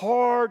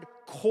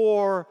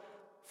hardcore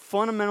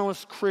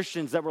fundamentalist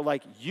Christians that were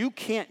like, you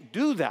can't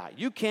do that.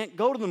 You can't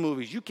go to the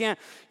movies. You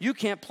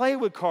can't play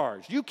with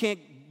cards. You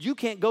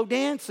can't go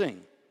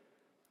dancing.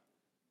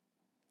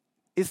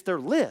 It's their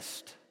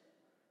list.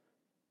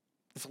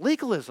 It's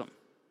legalism.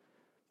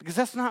 Because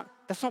that's not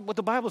what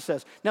the Bible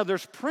says. Now,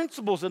 there's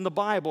principles in the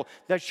Bible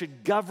that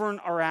should govern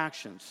our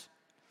actions,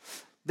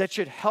 that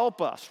should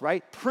help us,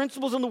 right?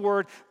 Principles in the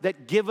Word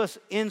that give us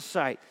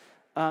insight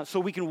so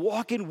we can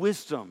walk in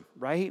wisdom,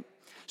 right?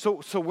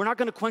 So we're not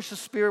going to quench the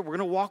Spirit. We're going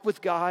to walk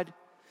with God.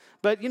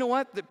 But you know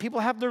what? The people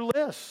have their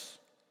lists.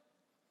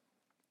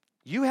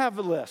 You have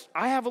a list.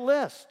 I have a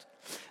list.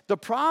 The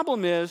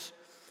problem is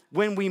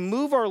when we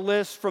move our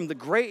list from the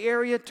gray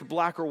area to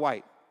black or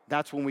white,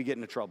 that's when we get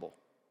into trouble.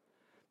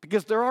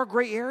 Because there are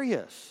gray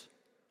areas.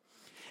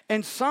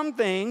 And some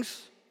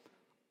things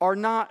are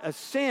not a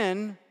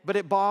sin, but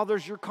it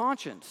bothers your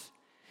conscience.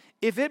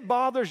 If it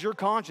bothers your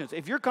conscience,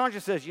 if your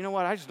conscience says, you know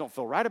what, I just don't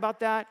feel right about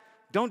that,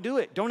 don't do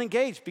it. Don't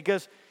engage.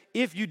 Because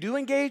if you do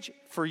engage,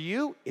 for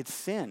you, it's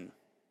sin.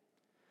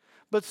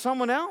 But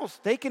someone else,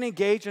 they can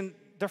engage and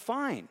they're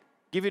fine.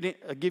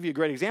 I'll give you a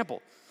great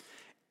example.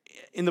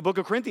 In the book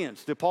of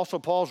Corinthians, the Apostle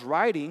Paul's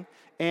writing,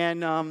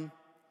 and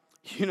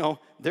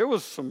there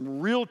was some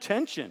real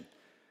tension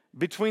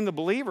between the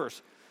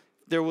believers.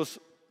 There was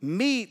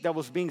meat that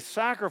was being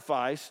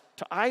sacrificed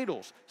to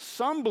idols.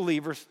 Some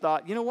believers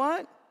thought, you know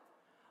what?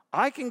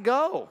 I can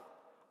go.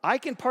 I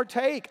can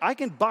partake. I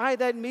can buy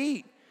that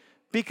meat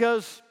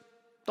because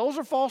those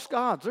are false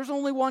gods. There's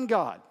only one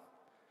God.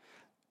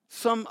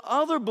 Some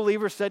other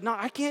believers said, no,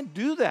 I can't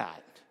do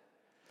that.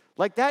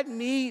 Like that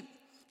meat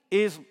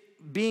is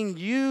being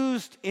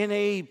used in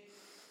a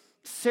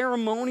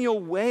ceremonial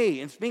way.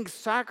 It's being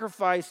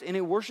sacrificed in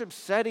a worship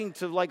setting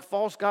to like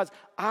false gods.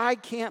 I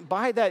can't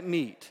buy that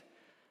meat.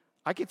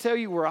 I can tell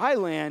you where I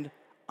land,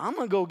 I'm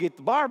going to go get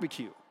the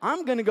barbecue.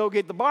 I'm going to go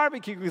get the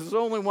barbecue because there's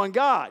only one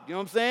God. You know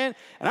what I'm saying?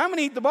 And I'm going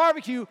to eat the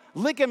barbecue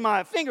licking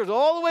my fingers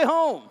all the way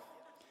home,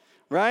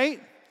 right?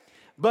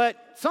 But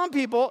some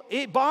people,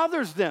 it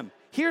bothers them.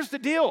 Here's the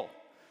deal.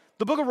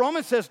 The book of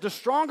Romans says the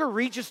stronger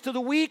reaches to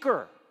the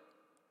weaker.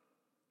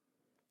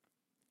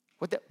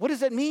 What does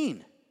that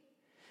mean?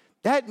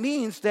 That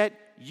means that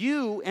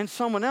you and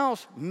someone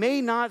else may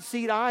not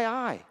see eye to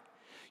eye.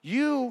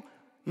 You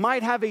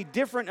might have a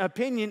different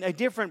opinion, a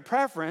different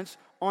preference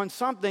on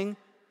something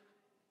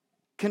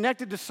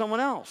connected to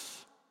someone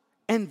else.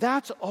 And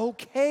that's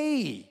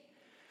okay.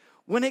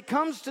 When it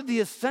comes to the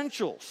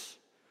essentials,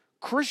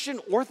 Christian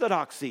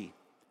orthodoxy,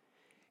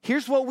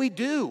 here's what we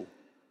do.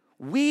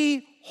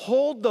 We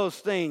hold those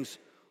things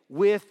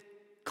with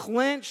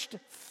clenched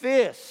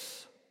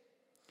fists.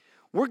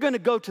 We're going to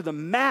go to the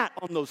mat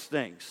on those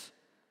things,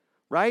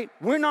 right?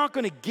 We're not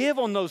going to give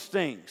on those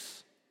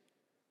things,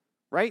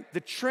 right? The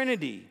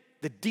Trinity,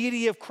 the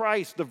deity of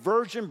Christ, the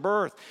virgin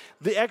birth,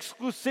 the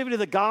exclusivity of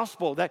the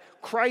gospel, that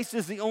Christ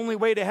is the only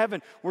way to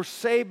heaven. We're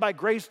saved by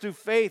grace through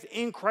faith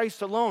in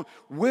Christ alone.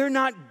 We're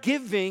not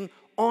giving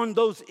on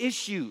those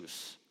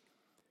issues.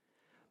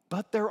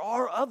 But there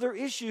are other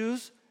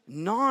issues,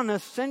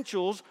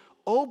 non-essentials,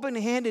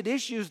 open-handed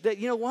issues that,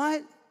 you know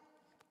what?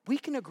 We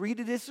can agree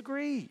to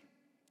disagree.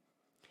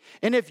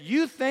 And if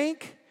you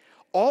think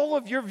all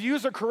of your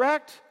views are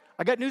correct,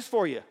 I got news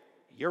for you.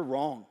 You're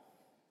wrong.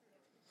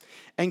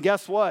 And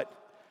guess what?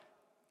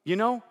 You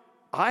know,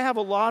 I have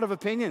a lot of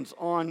opinions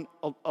on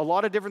a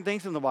lot of different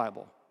things in the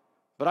Bible.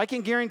 But I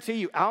can guarantee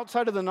you,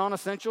 outside of the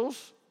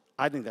non-essentials,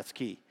 I think that's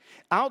key.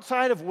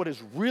 Outside of what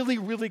is really,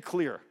 really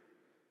clear,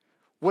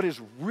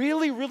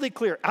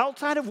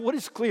 outside of what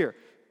is clear,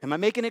 am I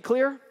making it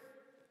clear?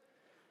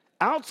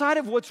 Outside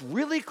of what's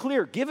really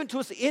clear, given to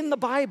us in the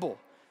Bible,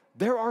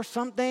 there are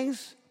some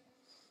things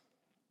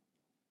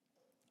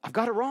I've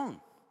got it wrong.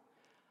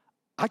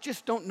 I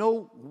just don't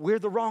know where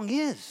the wrong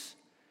is.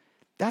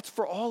 That's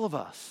for all of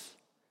us.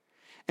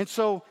 And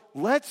so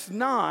let's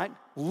not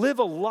live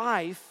a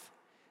life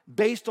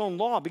based on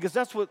law, because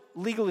that's what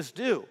legalists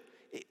do.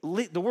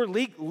 The word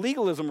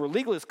legalism or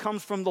legalist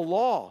comes from the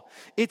law.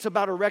 It's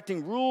about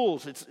erecting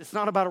rules. It's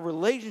not about a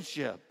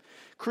relationship.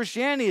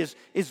 Christianity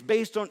is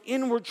based on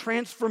inward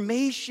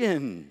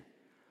transformation.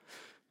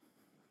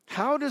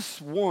 How does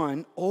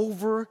one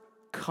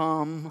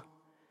overcome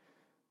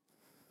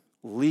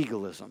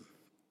legalism?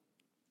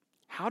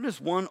 How does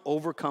one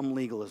overcome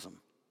legalism?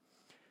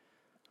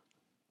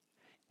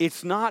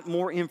 It's not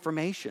more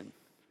information.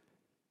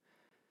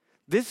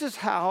 This is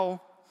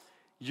how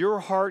your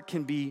heart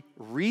can be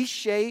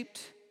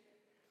reshaped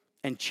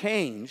and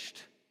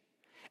changed,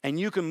 and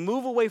you can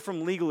move away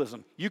from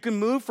legalism. You can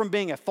move from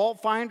being a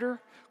fault finder,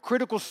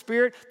 critical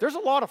spirit. There's a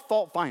lot of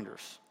fault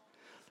finders,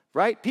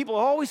 right? People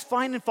are always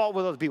finding fault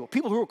with other people.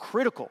 People who are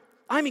critical.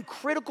 I mean,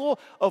 critical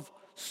of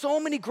so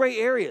many gray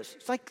areas.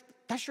 It's like,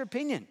 that's your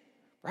opinion,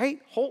 right?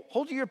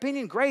 Hold to your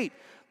opinion, great.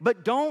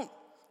 But don't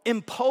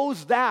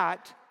impose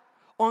that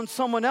on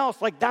someone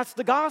else like that's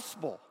the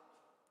gospel.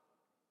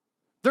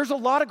 There's a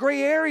lot of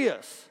gray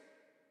areas.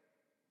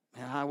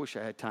 Man, I wish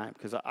I had time,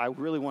 because I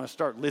really want to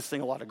start listing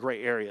a lot of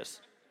gray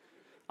areas.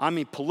 I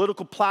mean,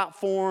 political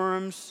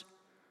platforms,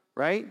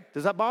 right?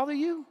 Does that bother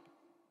you?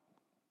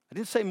 I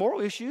didn't say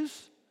moral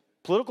issues.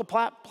 Political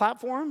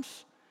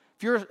platforms.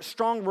 If you're a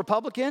strong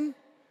Republican,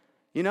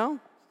 you know,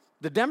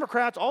 the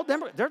Democrats,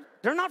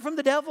 they're not from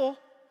the devil.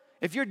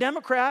 If you're a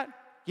Democrat,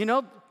 you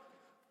know,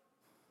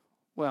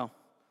 well,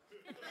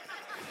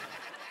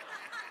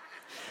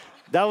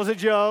 that was a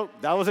joke.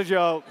 That was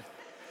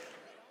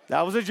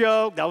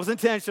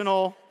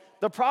intentional.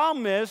 The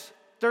problem is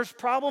there's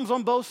problems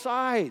on both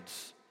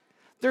sides.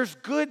 There's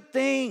good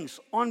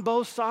things on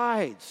both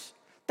sides.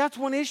 That's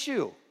one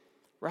issue,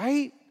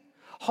 right?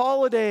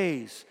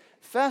 Holidays,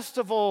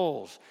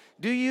 festivals.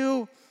 Do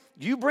you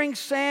bring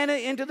Santa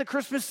into the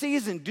Christmas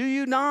season? Do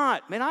you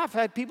not? Man, I've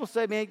had people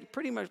say, man,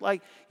 pretty much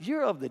like,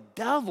 you're of the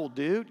devil,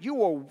 dude.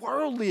 You are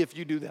worldly if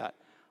you do that.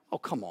 Oh,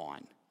 come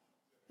on.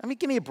 I mean,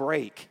 give me a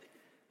break.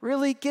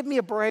 Really? Give me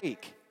a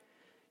break.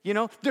 You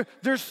know,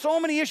 there's so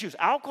many issues.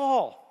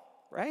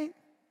 Alcohol, right?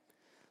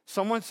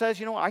 Someone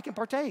says, you know, I can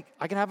partake.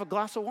 I can have a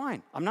glass of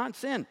wine. I'm not in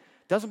sin.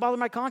 Doesn't bother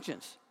my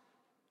conscience.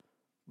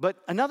 But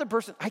another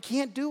person, I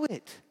can't do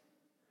it.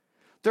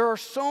 There are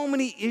so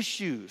many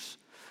issues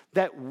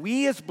that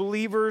we as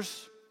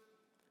believers,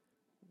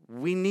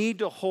 we need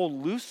to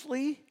hold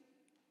loosely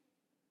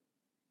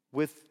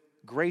with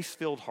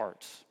grace-filled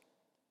hearts.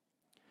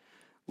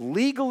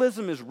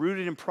 Legalism is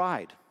rooted in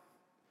pride,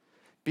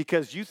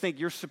 because you think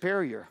you're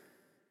superior.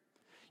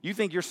 You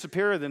think you're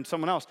superior than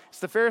someone else. It's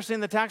the Pharisee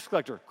and the tax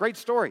collector. Great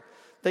story.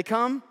 They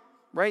come,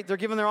 right? They're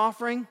giving their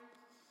offering.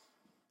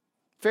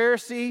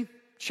 Pharisee,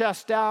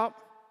 chest out,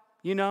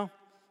 you know,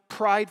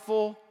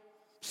 prideful,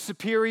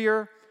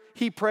 superior.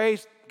 He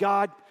prays,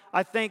 God,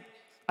 I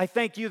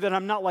thank you that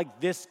I'm not like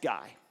this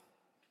guy.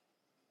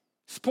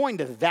 It's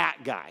pointing to that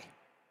guy.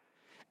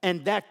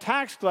 And that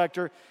tax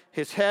collector,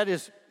 his head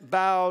is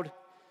bowed.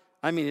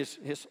 I mean,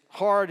 his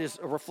heart is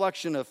a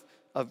reflection of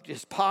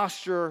his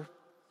posture.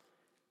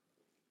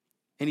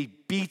 And he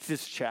beats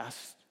his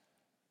chest.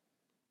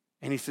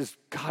 And he says,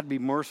 God, be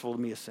merciful to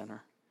me, a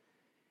sinner.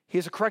 He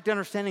has a correct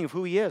understanding of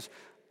who he is.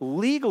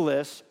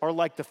 Legalists are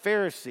like the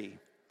Pharisee,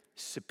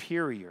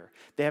 superior.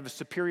 They have a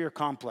superior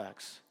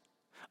complex.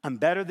 I'm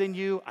better than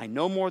you. I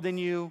know more than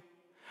you.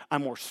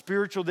 I'm more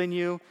spiritual than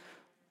you.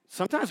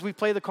 Sometimes we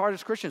play the card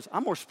as Christians.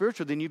 I'm more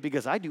spiritual than you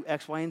because I do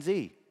X, Y, and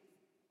Z.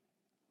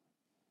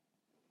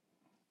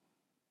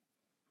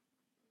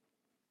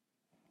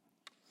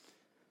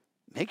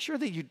 Make sure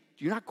that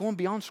you're not going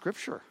beyond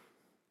Scripture.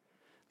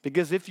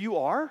 Because if you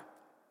are,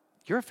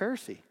 you're a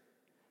Pharisee.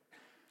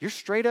 You're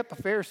straight up a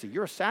Pharisee.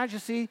 You're a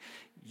Sadducee.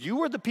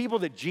 You are the people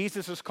that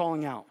Jesus is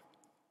calling out.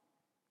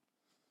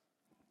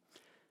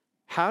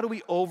 How do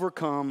we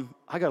overcome?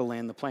 I got to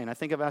land the plane. I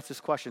think I've asked this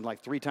question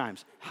like 3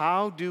 times.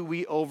 How do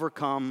we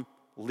overcome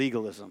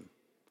legalism?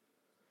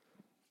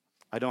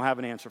 I don't have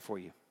an answer for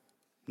you.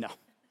 No.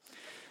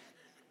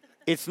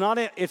 It's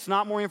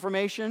not more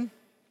information.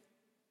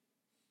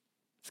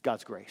 It's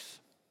God's grace.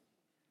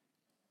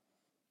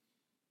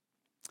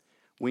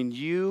 When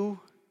you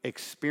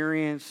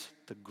experience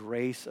the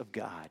grace of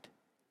God,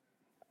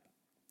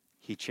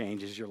 He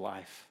changes your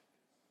life.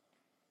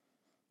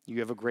 You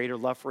have a greater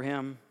love for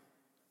Him.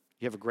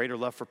 You have a greater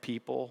love for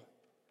people.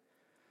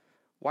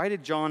 Why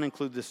did John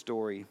include this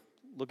story?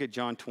 Look at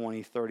John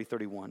 20, 30,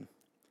 31.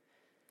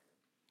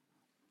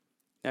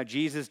 Now,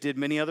 Jesus did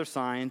many other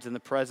signs in the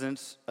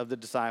presence of the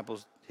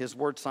disciples. His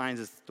word signs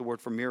is the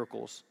word for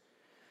miracles,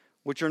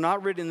 which are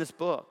not written in this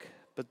book,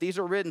 but these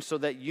are written so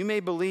that you may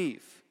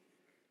believe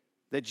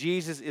that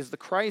Jesus is the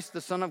Christ,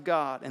 the Son of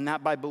God, and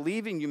that by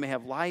believing you may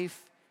have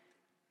life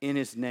in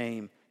His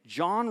name.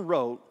 John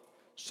wrote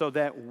so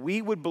that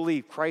we would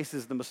believe Christ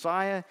is the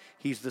Messiah,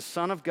 He's the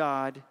Son of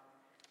God,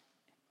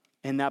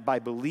 and that by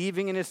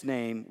believing in His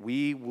name,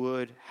 we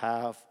would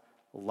have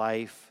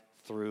life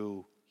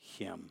through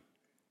Him.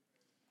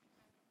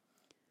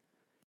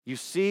 You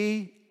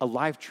see a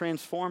life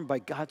transformed by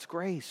God's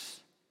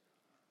grace.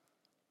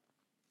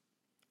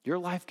 Your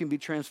life can be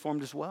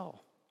transformed as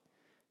well.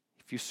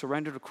 If you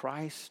surrender to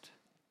Christ,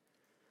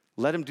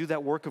 let Him do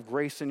that work of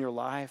grace in your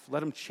life.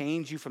 Let Him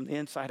change you from the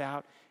inside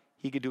out.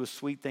 He could do a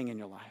sweet thing in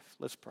your life.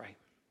 Let's pray.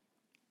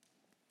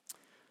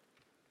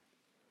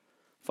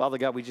 Father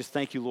God, we just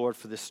thank you, Lord,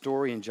 for this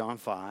story in John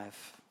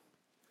 5.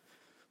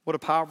 What a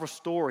powerful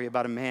story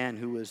about a man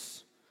who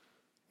was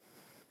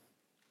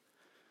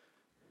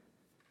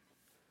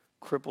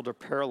crippled or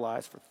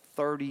paralyzed for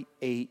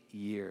 38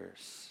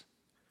 years.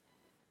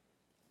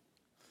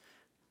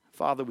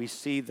 Father, we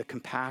see the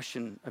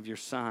compassion of your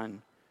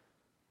Son,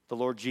 the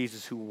Lord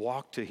Jesus, who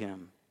walked to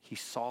him. He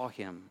saw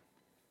him.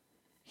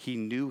 He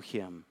knew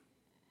him.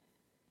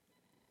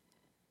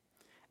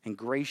 And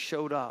grace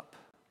showed up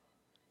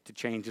to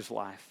change his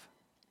life.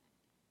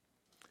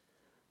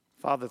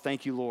 Father,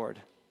 thank you, Lord,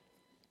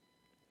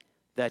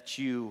 that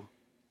you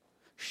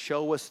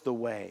show us the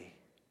way.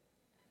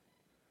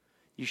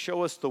 You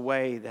show us the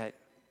way that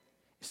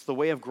it's the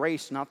way of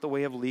grace, not the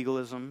way of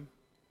legalism.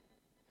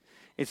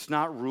 It's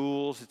not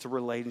rules, it's a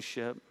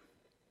relationship.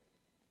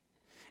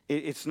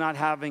 It's not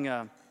having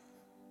a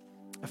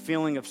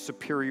feeling of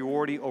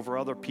superiority over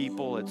other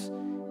people. It's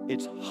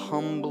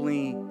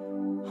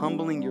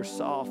humbling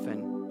yourself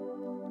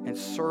and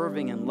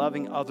serving and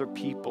loving other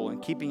people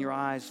and keeping your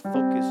eyes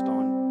focused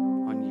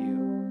on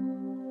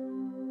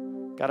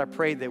you. God, I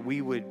pray that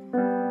we would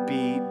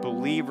be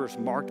believers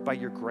marked by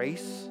your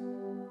grace,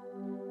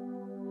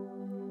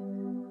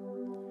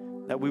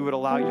 that we would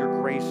allow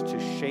your grace to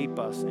shape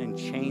us and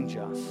change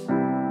us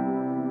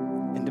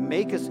and to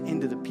make us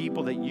into the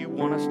people that you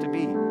want us to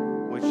be,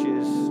 which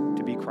is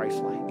to be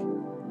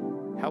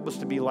Christ-like. Help us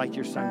to be like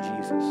your Son,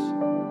 Jesus,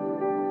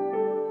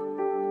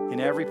 in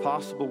every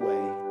possible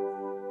way.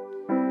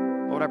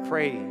 Lord, I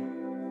pray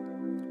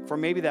for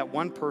maybe that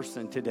one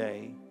person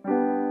today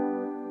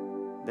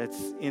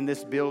that's in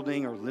this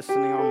building or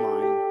listening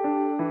online.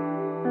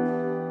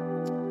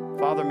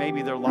 Father,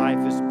 maybe their life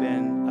has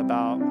been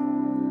about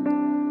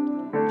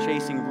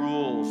chasing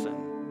rules and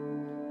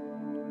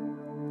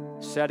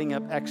setting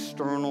up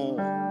external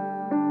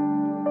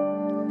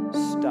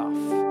stuff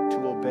to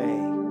obey,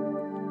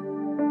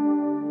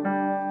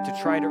 to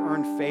try to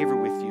earn favor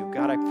with you.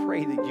 God, I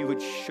pray that you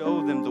would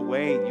show them the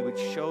way. You would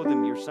show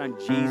them your Son,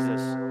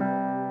 Jesus,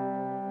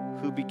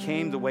 who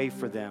became the way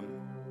for them,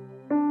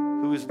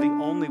 who is the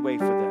only way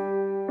for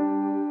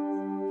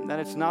them. And that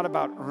it's not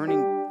about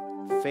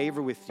earning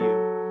favor with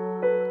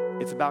you.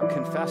 It's about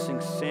confessing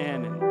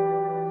sin and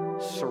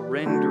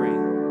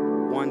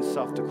surrendering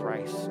oneself to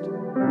Christ.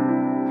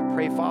 I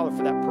pray, Father,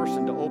 for that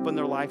person to open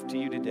their life to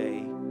you today,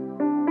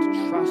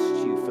 to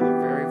trust you for the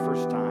very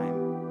first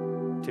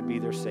time to be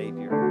their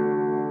Savior.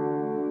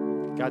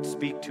 God,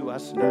 speak to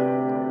us now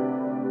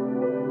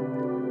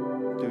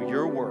through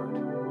your word.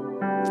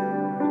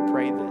 We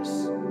pray this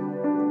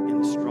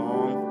in the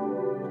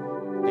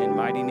strong and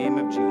mighty name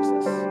of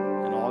Jesus.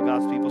 And all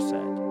God's people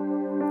said,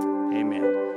 amen.